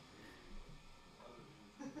game.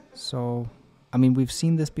 So, I mean, we've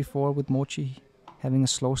seen this before with Mochi having a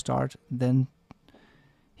slow start. Then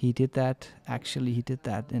he did that. Actually, he did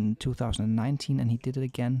that in 2019, and he did it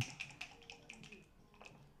again.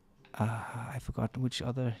 I forgot which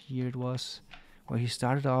other year it was, where he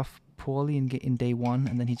started off poorly in day 1,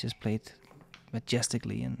 and then he just played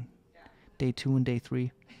majestically in day 2 and day 3.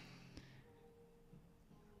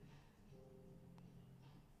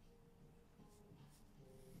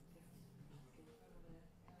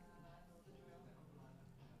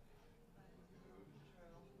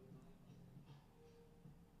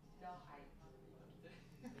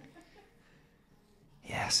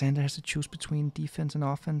 Yeah, Sander has to choose between defense and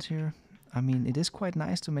offense here. I mean, it is quite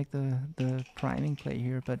nice to make the priming play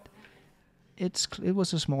here, but it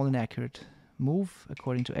was a small inaccurate move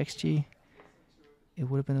according to XG. It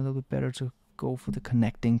would have been a little bit better to go for the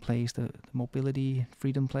connecting plays, the mobility,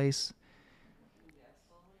 freedom plays.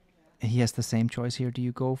 He has the same choice here. Do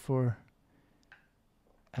you go for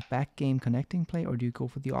a back game connecting play, or do you go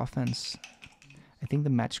for the offense? I think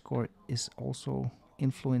the match score is also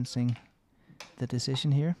influencing the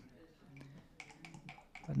decision here.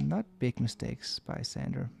 But not big mistakes by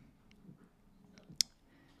Sander.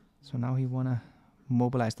 So now he wanna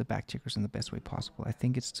mobilize the back checkers in the best way possible. I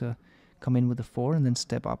think it's to come in with a 4 and then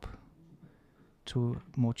step up to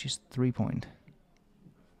Mochi's 3 point.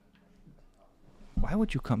 Why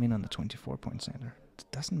would you come in on the 24 point, Sander? It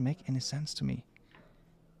doesn't make any sense to me.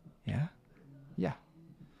 Yeah? Yeah.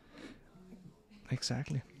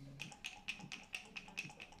 Exactly.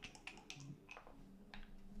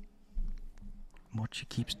 Mochi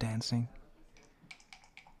keeps dancing.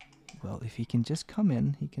 Well, if he can just come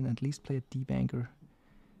in, he can at least play a deep anchor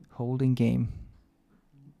holding game.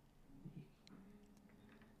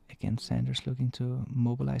 Again, Sander's looking to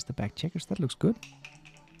mobilize the back checkers. That looks good.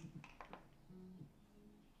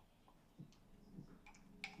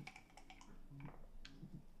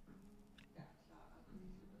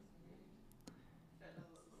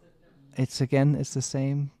 It's the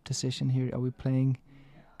same decision here. Are we playing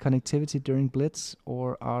connectivity during blitz,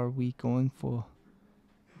 or are we going for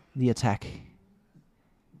the attack?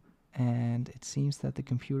 And it seems that the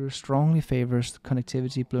computer strongly favors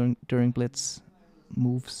connectivity during blitz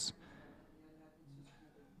moves.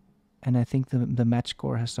 And I think the match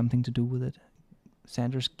score has something to do with it.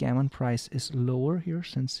 Sander's gammon price is lower here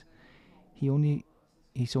since he's only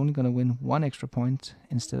going to win 1 extra point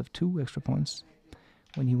instead of 2 extra points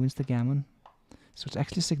when he wins the gammon. So it's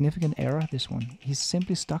actually a significant error, this one. He's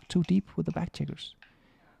simply stuck too deep with the back checkers.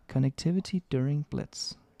 Connectivity during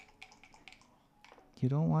blitz. You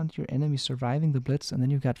don't want your enemy surviving the blitz and then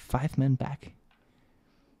you've got 5 men back.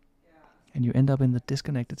 And you end up in the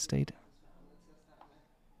disconnected state.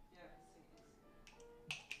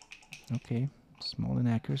 Okay, small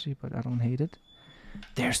inaccuracy, but I don't hate it.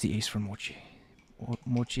 There's the ace for Mochi.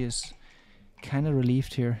 Mochi is kind of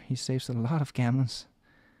relieved here. He saves a lot of gammons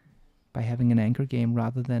by having an anchor game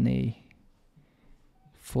rather than a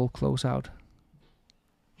full closeout.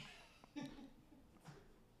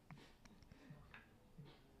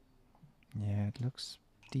 Yeah, it looks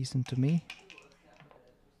decent to me.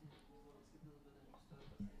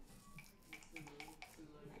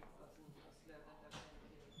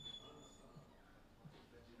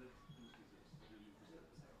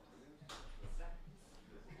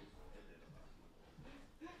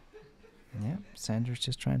 Yeah, Sanders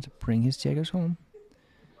just trying to bring his checkers home.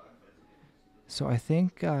 So I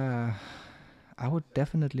think I would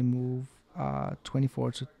definitely move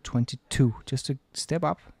 24 to 22 just to step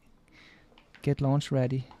up, get launch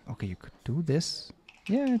ready. Okay, you could do this.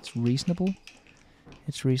 Yeah, it's reasonable.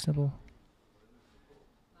 It's reasonable.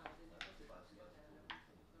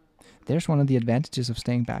 There's one of the advantages of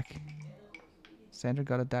staying back. Sander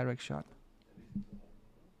got a direct shot.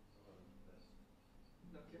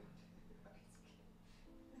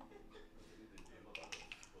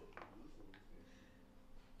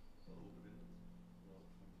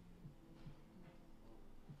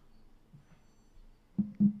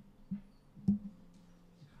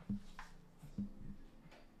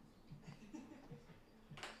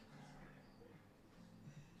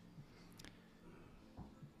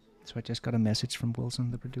 So I just got a message from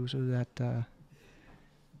Wilson, the producer, that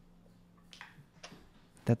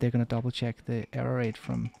they're gonna double check the error rate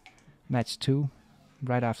from match 2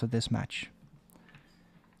 right after this match.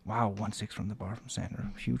 Wow, 1-6 from the bar from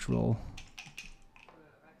Sander. Huge roll.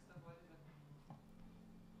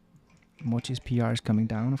 Mochi's PR is coming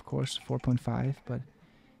down, of course, 4.5, but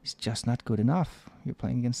it's just not good enough. You're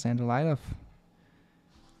playing against Sander Lylloff.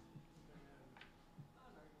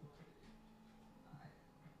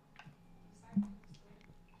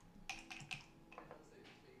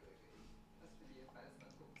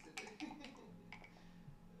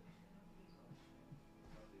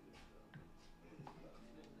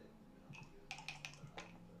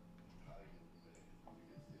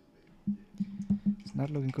 It's not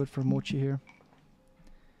looking good for Mochi here.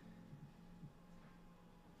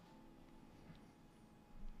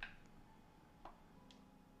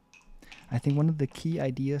 I think one of the key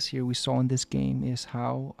ideas here we saw in this game is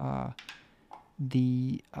how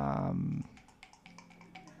the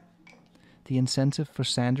incentive for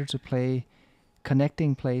Sander to play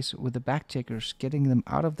connecting plays with the back checkers, getting them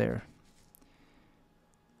out of there,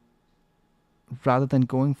 rather than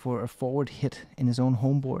going for a forward hit in his own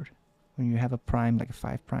home board when you have a prime like a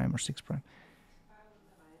 5 prime or 6 prime,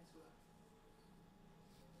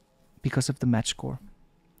 because of the match score.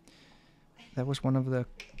 That was one of the,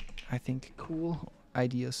 I think, cool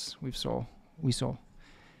ideas we saw.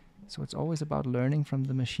 So it's always about learning from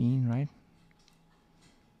the machine, right?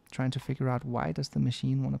 Trying to figure out why does the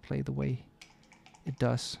machine want to play the way it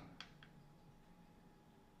does.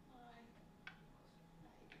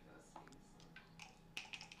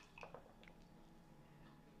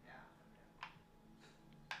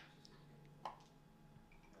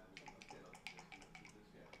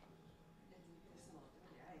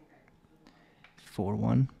 Four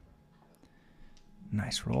one.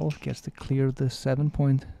 Nice roll. Gets to clear the 7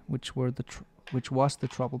 point, which was the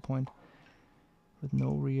trouble point, with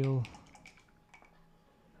no real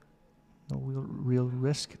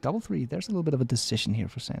risk. Double 3. There's a little bit of a decision here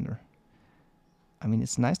for Sander. I mean,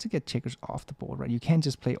 it's nice to get checkers off the board, right? You can't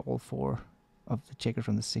just play all 4 of the checkers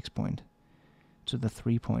from the 6 point to the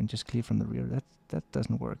 3 point, just clear from the rear. That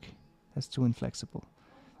doesn't work. That's too inflexible.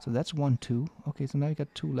 So that's 1-2. Okay, so now you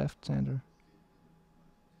got 2 left, Sander.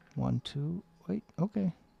 1-2. Wait,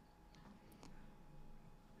 okay.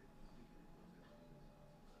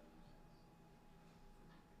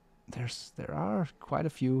 There are quite a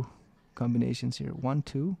few combinations here.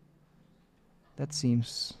 1-2. That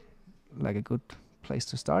seems like a good place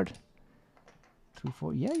to start. 3,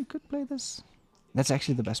 4. Yeah, you could play this. That's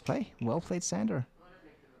actually the best play. Well played, Sander.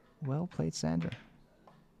 Well played, Sander.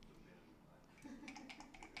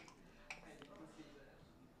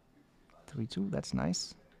 Three, 2. That's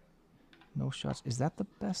nice. No shots. Is that the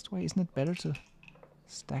best way? Isn't it better to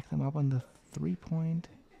stack them up on the 3-point?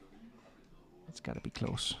 It's got to be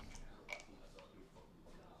close.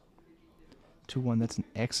 2-1. That's an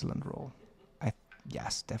excellent roll.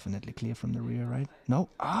 Yes, definitely clear from the rear, right? No.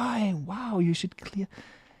 Wow. You should clear.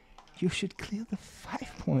 You should clear the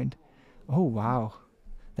 5-point. Oh wow,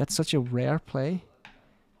 that's such a rare play.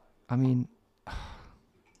 I mean,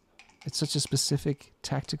 it's such a specific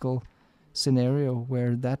tactical scenario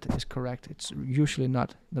where that is correct. It's usually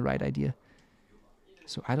not the right idea.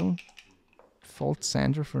 So I don't fault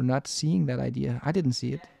Sander for not seeing that idea. I didn't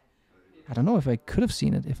see it. I don't know if I could have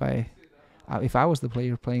seen it if I was the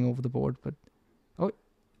player playing over the board. But oh,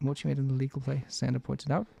 Mochi made an illegal play. Sander points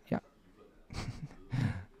it out. Yeah.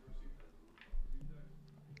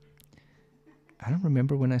 I don't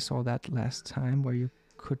remember when I saw that last time where you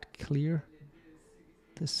could clear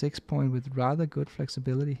the 6-point with rather good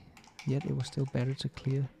flexibility, yet it was still better to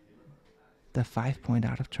clear the 5-point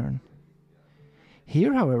out of turn.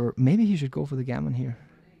 Here, however, maybe he should go for the gammon here.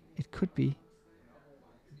 It could be.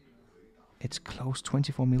 It's close,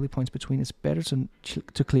 24 millipoints between. It's better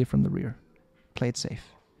to clear from the rear. Play it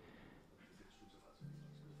safe.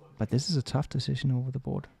 But this is a tough decision over the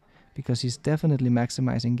board, because he's definitely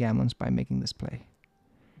maximizing gammons by making this play.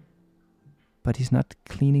 But he's not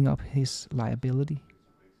cleaning up his liability,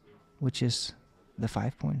 which is the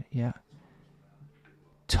 5-point. Yeah.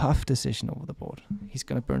 Tough decision over the board. He's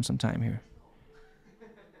going to burn some time here.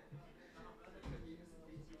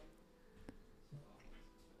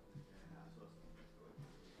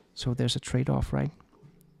 So there's a trade-off, right?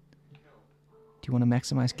 Do you want to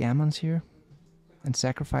maximize gammons here and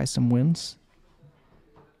sacrifice some wins?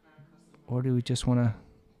 Or do we just want to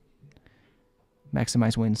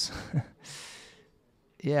maximize wins?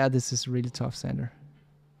 Yeah, this is really tough, Sander.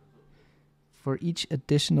 For each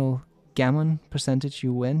additional gammon percentage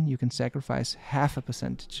you win, you can sacrifice half a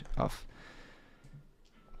percentage of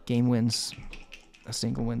game wins, a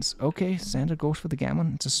single wins. Okay, Sander goes for the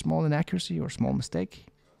gammon. It's a small inaccuracy or small mistake,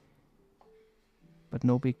 but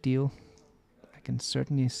no big deal. I can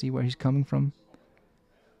certainly see where he's coming from.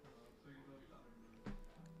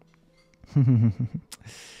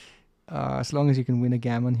 As long as you can win a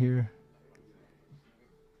gammon here.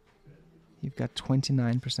 You've got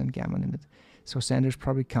 29% gammon in it. So Sander's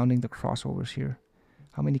probably counting the crossovers here.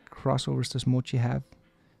 How many crossovers does Mochi have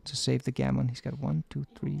to save the gammon? He's got 1, 2,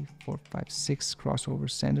 3, 4, 5, 6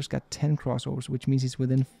 crossovers. Sander's got 10 crossovers, which means he's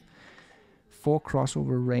within 4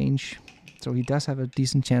 crossover range. So he does have a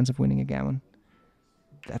decent chance of winning a gammon.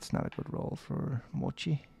 That's not a good roll for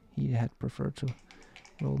Mochi. He had preferred to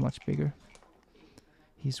roll much bigger.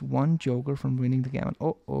 He's 1 joker from winning the gammon.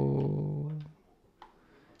 Uh-oh.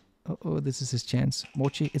 Uh-oh, this is his chance.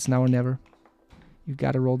 Mochi, it's now or never. You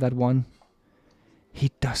gotta roll that 1.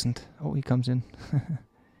 He doesn't. Oh, he comes in.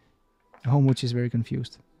 Oh, Mochi's very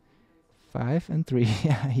confused. 5 and 3.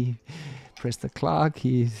 Yeah, he pressed the clock.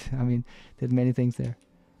 Did many things there.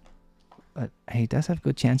 But he does have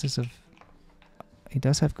good chances of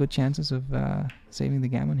saving the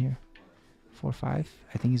gammon here. 4, 5.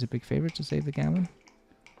 I think he's a big favorite to save the gammon.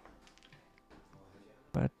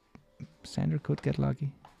 But Sander could get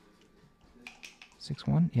lucky.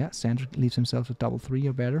 6-1. Yeah, Sander leaves himself a double 3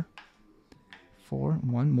 or better.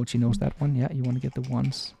 4-1. Mochi knows that one. Yeah, you want to get the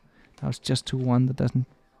ones. Now it's just 2-1 that doesn't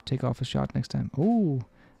take off a shot next time. Oh,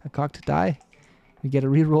 a cocked die. We get a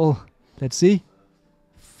reroll. Let's see.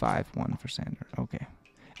 5-1 for Sander. Okay.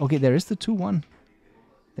 Okay, there is the 2-1.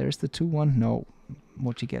 There is the 2-1. No,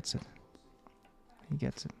 Mochi gets it. He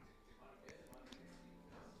gets it.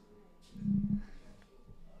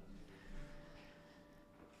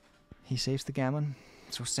 He saves the gammon.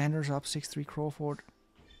 So Sander's up 6-3 Crawford.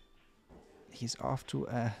 He's off to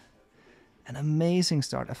an amazing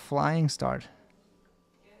start, a flying start.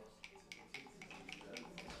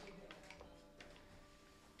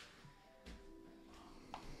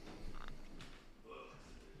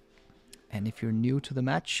 And if you're new to the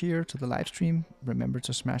match here, to the live stream, remember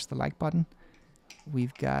to smash the like button.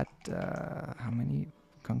 We've got, how many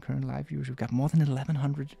concurrent live viewers? We've got more than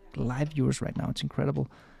 1,100 live viewers right now. It's incredible.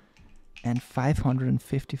 And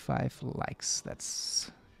 555 likes.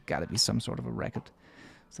 That's gotta be some sort of a record.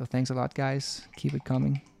 So thanks a lot, guys. Keep it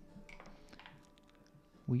coming.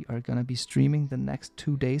 We are gonna be streaming the next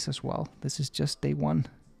 2 days as well. This is just day 1.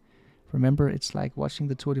 Remember, it's like watching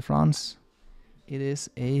the Tour de France. It is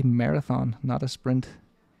a marathon, not a sprint.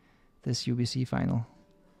 This UBC final.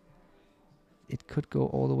 it could go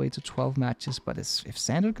all the way to 12 matches. But if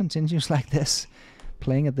Sander continues like this,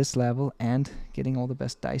 playing at this level and getting all the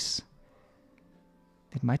best dice,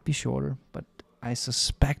 it might be shorter. But I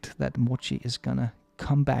suspect that Mochi is gonna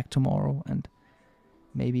come back tomorrow and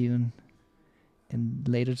maybe even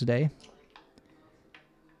later today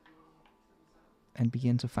and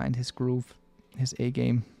begin to find his groove, his A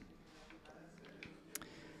game.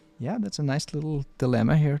 Yeah, that's a nice little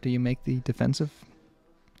dilemma here. Do you make the defensive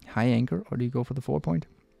high anchor or do you go for the 4-point?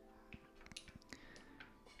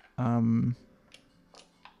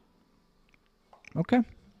 Okay.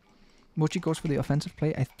 Mochi goes for the offensive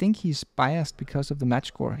play. I think he's biased because of the match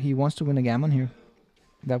score. He wants to win a gammon here.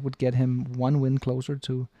 That would get him one win closer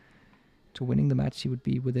to winning the match. He would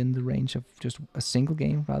be within the range of just a single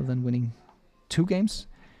game rather than winning 2 games.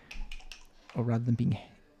 Or rather than being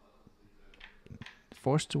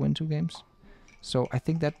forced to win 2 games. So I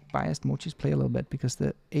think that biased Mochi's play a little bit because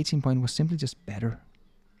the 18-point was simply just better.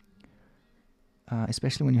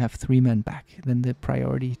 Especially when you have 3 men back. Then the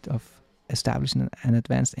priority of establishing an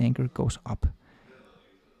advanced anchor goes up.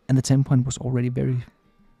 And the 10-point was already very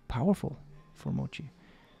powerful for Mochi.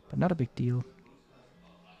 But not a big deal.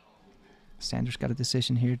 Sander's got a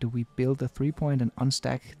decision here. Do we build a 3-point and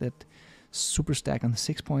unstack that super stack on the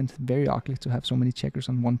 6-point? Very ugly to have so many checkers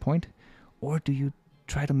on 1 point. Or do you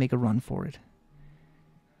try to make a run for it?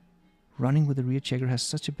 Running with the rear checker has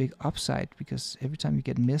such a big upside because every time you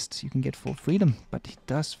get missed, you can get full freedom. But he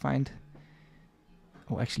does find...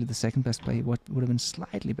 Oh, actually the second best play would have been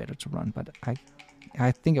slightly better to run. But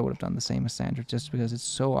I think I would have done the same as Sander just because it's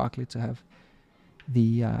so ugly to have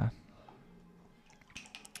the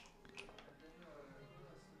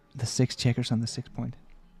 6 checkers on the 6-point.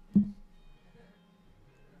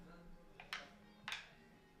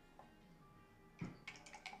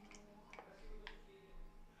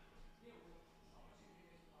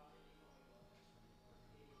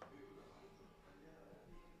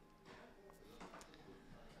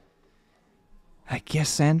 I guess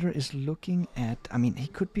Sander is looking at... I mean, he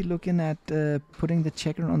could be looking at putting the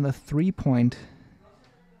checker on the 3-point.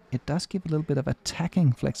 It does give a little bit of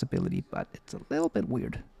attacking flexibility, but it's a little bit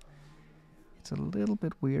weird. It's a little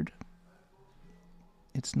bit weird.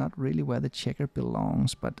 It's not really where the checker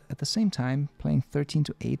belongs, but at the same time, playing 13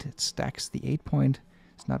 to 8, it stacks the 8-point.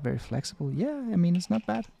 It's not very flexible. Yeah, I mean, it's not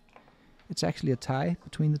bad. It's actually a tie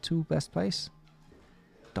between the 2 best plays.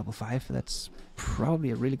 Double 5, that's probably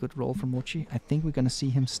a really good roll for Mochi. I think we're going to see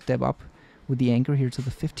him step up with the anchor here to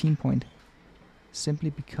the 15-point. Simply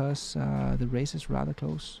because the race is rather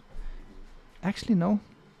close. Actually, no.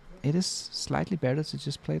 It is slightly better to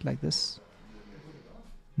just play it like this.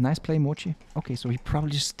 Nice play, Mochi. Okay, so he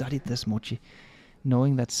probably just studied this, Mochi.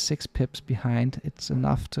 Knowing that 6 pips behind, it's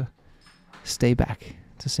enough to stay back.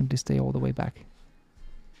 To simply stay all the way back.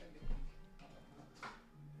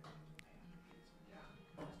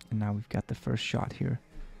 And now we've got the first shot here.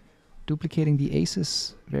 Duplicating the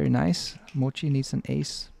aces, very nice. Mochi needs an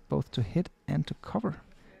ace both to hit and to cover.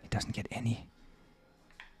 He doesn't get any.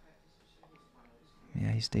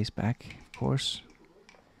 Yeah, he stays back, of course.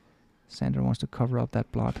 Sander wants to cover up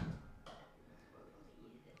that blot.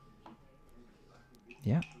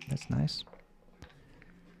 Yeah, that's nice.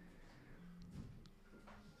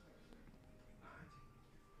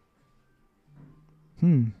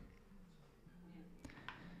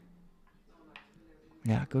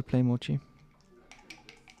 Yeah, good play, Mochi.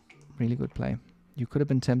 Really good play. You could have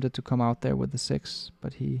been tempted to come out there with the 6,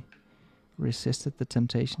 but he resisted the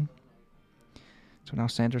temptation. So now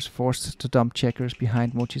Sander's forced to dump checkers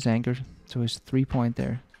behind Mochi's anchor to his 3-point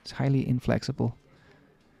there. It's highly inflexible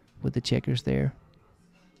with the checkers there.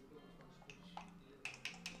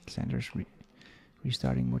 Sander's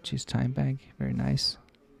restarting Mochi's time bank. Very nice.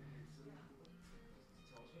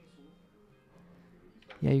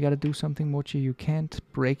 Yeah, you gotta do something, Mochi. You can't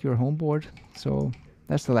break your home board. So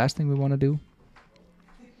that's the last thing we want to do.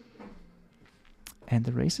 And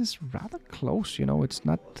the race is rather close, you know. It's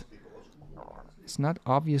not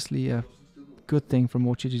obviously a good thing for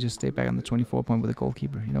Mochi to just stay back on the 24-point with a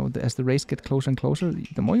goalkeeper. You know, as the race gets closer and closer,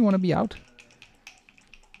 the more you want to be out.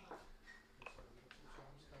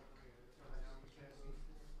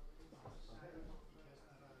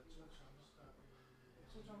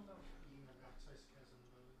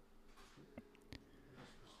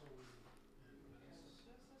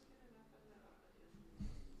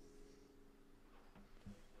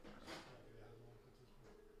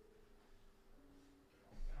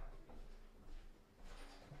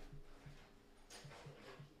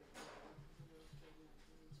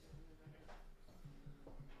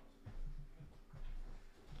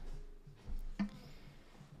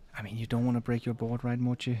 I mean, you don't want to break your board, right,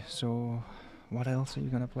 Mochi? So What else are you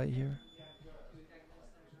gonna play here?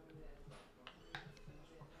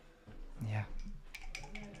 Yeah.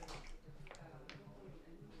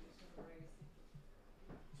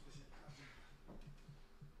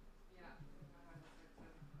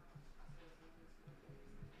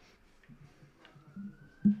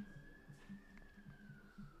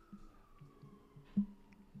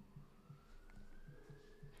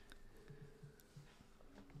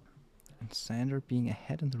 And Sander being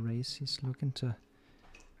ahead in the race, he's looking to...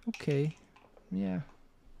 Okay, yeah.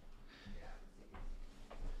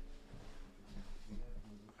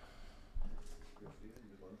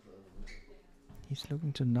 He's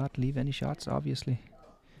looking to not leave any shots, obviously.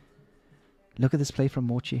 Look at this play from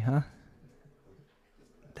Mochi, huh?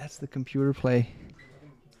 That's the computer play.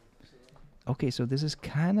 Okay, so this is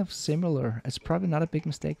kind of similar. It's probably not a big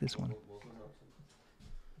mistake, this one.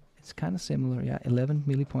 It's kind of similar, yeah. 11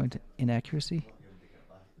 millipoint inaccuracy.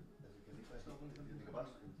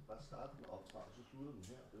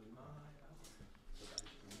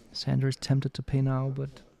 Sander is tempted to pay now, but...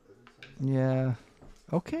 Yeah.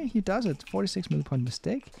 Okay, he does it. 46 millipoint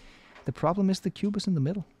mistake. The problem is the cube is in the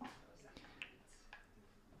middle.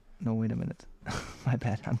 No, wait a minute. My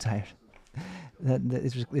bad, I'm tired.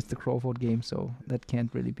 It's the Crawford game, so that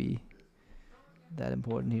can't really be that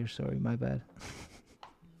important here. Sorry, my bad.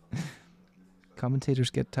 Commentators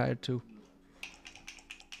get tired too.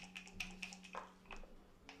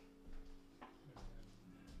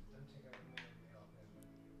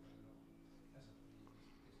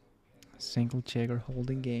 Single checker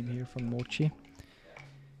holding game here from Mochi.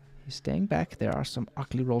 He's staying back. There are some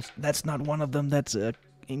ugly rolls. That's not one of them. That's an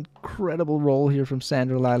incredible roll here from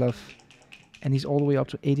Sander Lylloff. And he's all the way up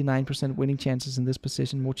to 89% winning chances in this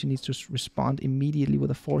position. Mochi needs to respond immediately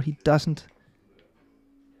with a 4. He doesn't.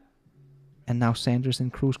 And now Sander's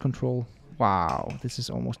in cruise control. Wow, this is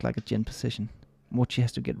almost like a gin position. Mochi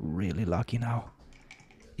has to get really lucky now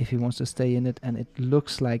if he wants to stay in it. And it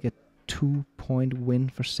looks like a 2-point win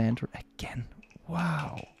for Sander again.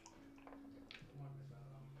 Wow.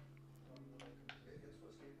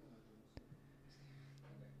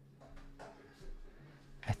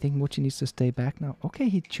 I think Mochi needs to stay back now. Okay,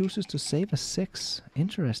 he chooses to save a 6.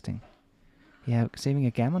 Interesting. Yeah, saving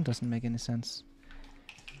a gammon doesn't make any sense.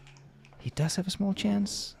 He does have a small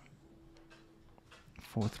chance.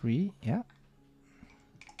 4-3, yeah.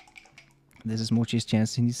 This is Mochi's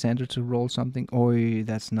chance. He needs Sander to roll something. Oi,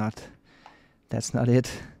 that's not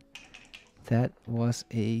it. That was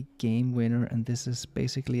a game winner, and this is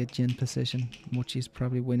basically a gin position. Mochi's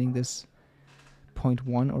probably winning this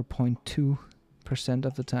 0.1 or 0.2%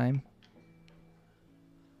 of the time.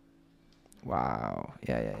 Wow,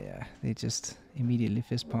 yeah. They just immediately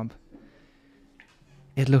fist pump.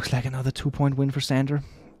 It looks like another 2-point win for Sander.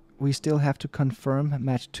 We still have to confirm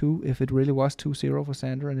match 2 if it really was 2-0 for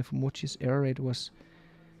Sander and if Mochi's error rate was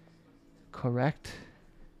correct.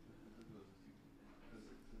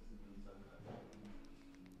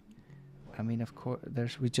 I mean, of course,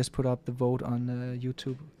 we just put up the vote on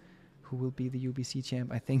YouTube who will be the UBC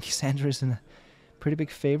champ. I think Sander is a pretty big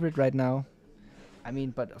favorite right now. I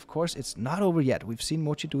mean, but of course, it's not over yet. We've seen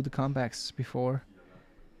Mochi do the comebacks before.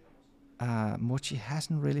 Mochi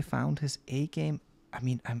hasn't really found his A game. I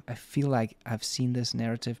mean, I feel like I've seen this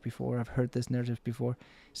narrative before. I've heard this narrative before.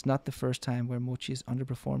 It's not the first time where Mochi is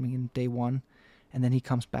underperforming in day 1, and then he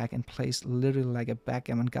comes back and plays literally like a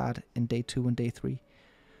backgammon god in day 2 and day 3.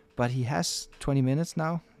 But he has 20 minutes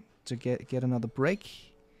now to get another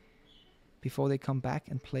break before they come back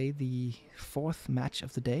and play the 4th match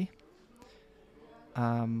of the day.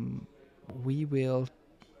 We will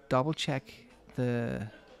double check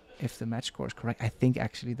if the match score is correct. I think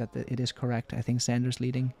actually that it is correct. I think Sander's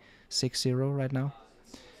leading 6-0 right now.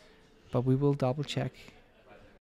 But we will double check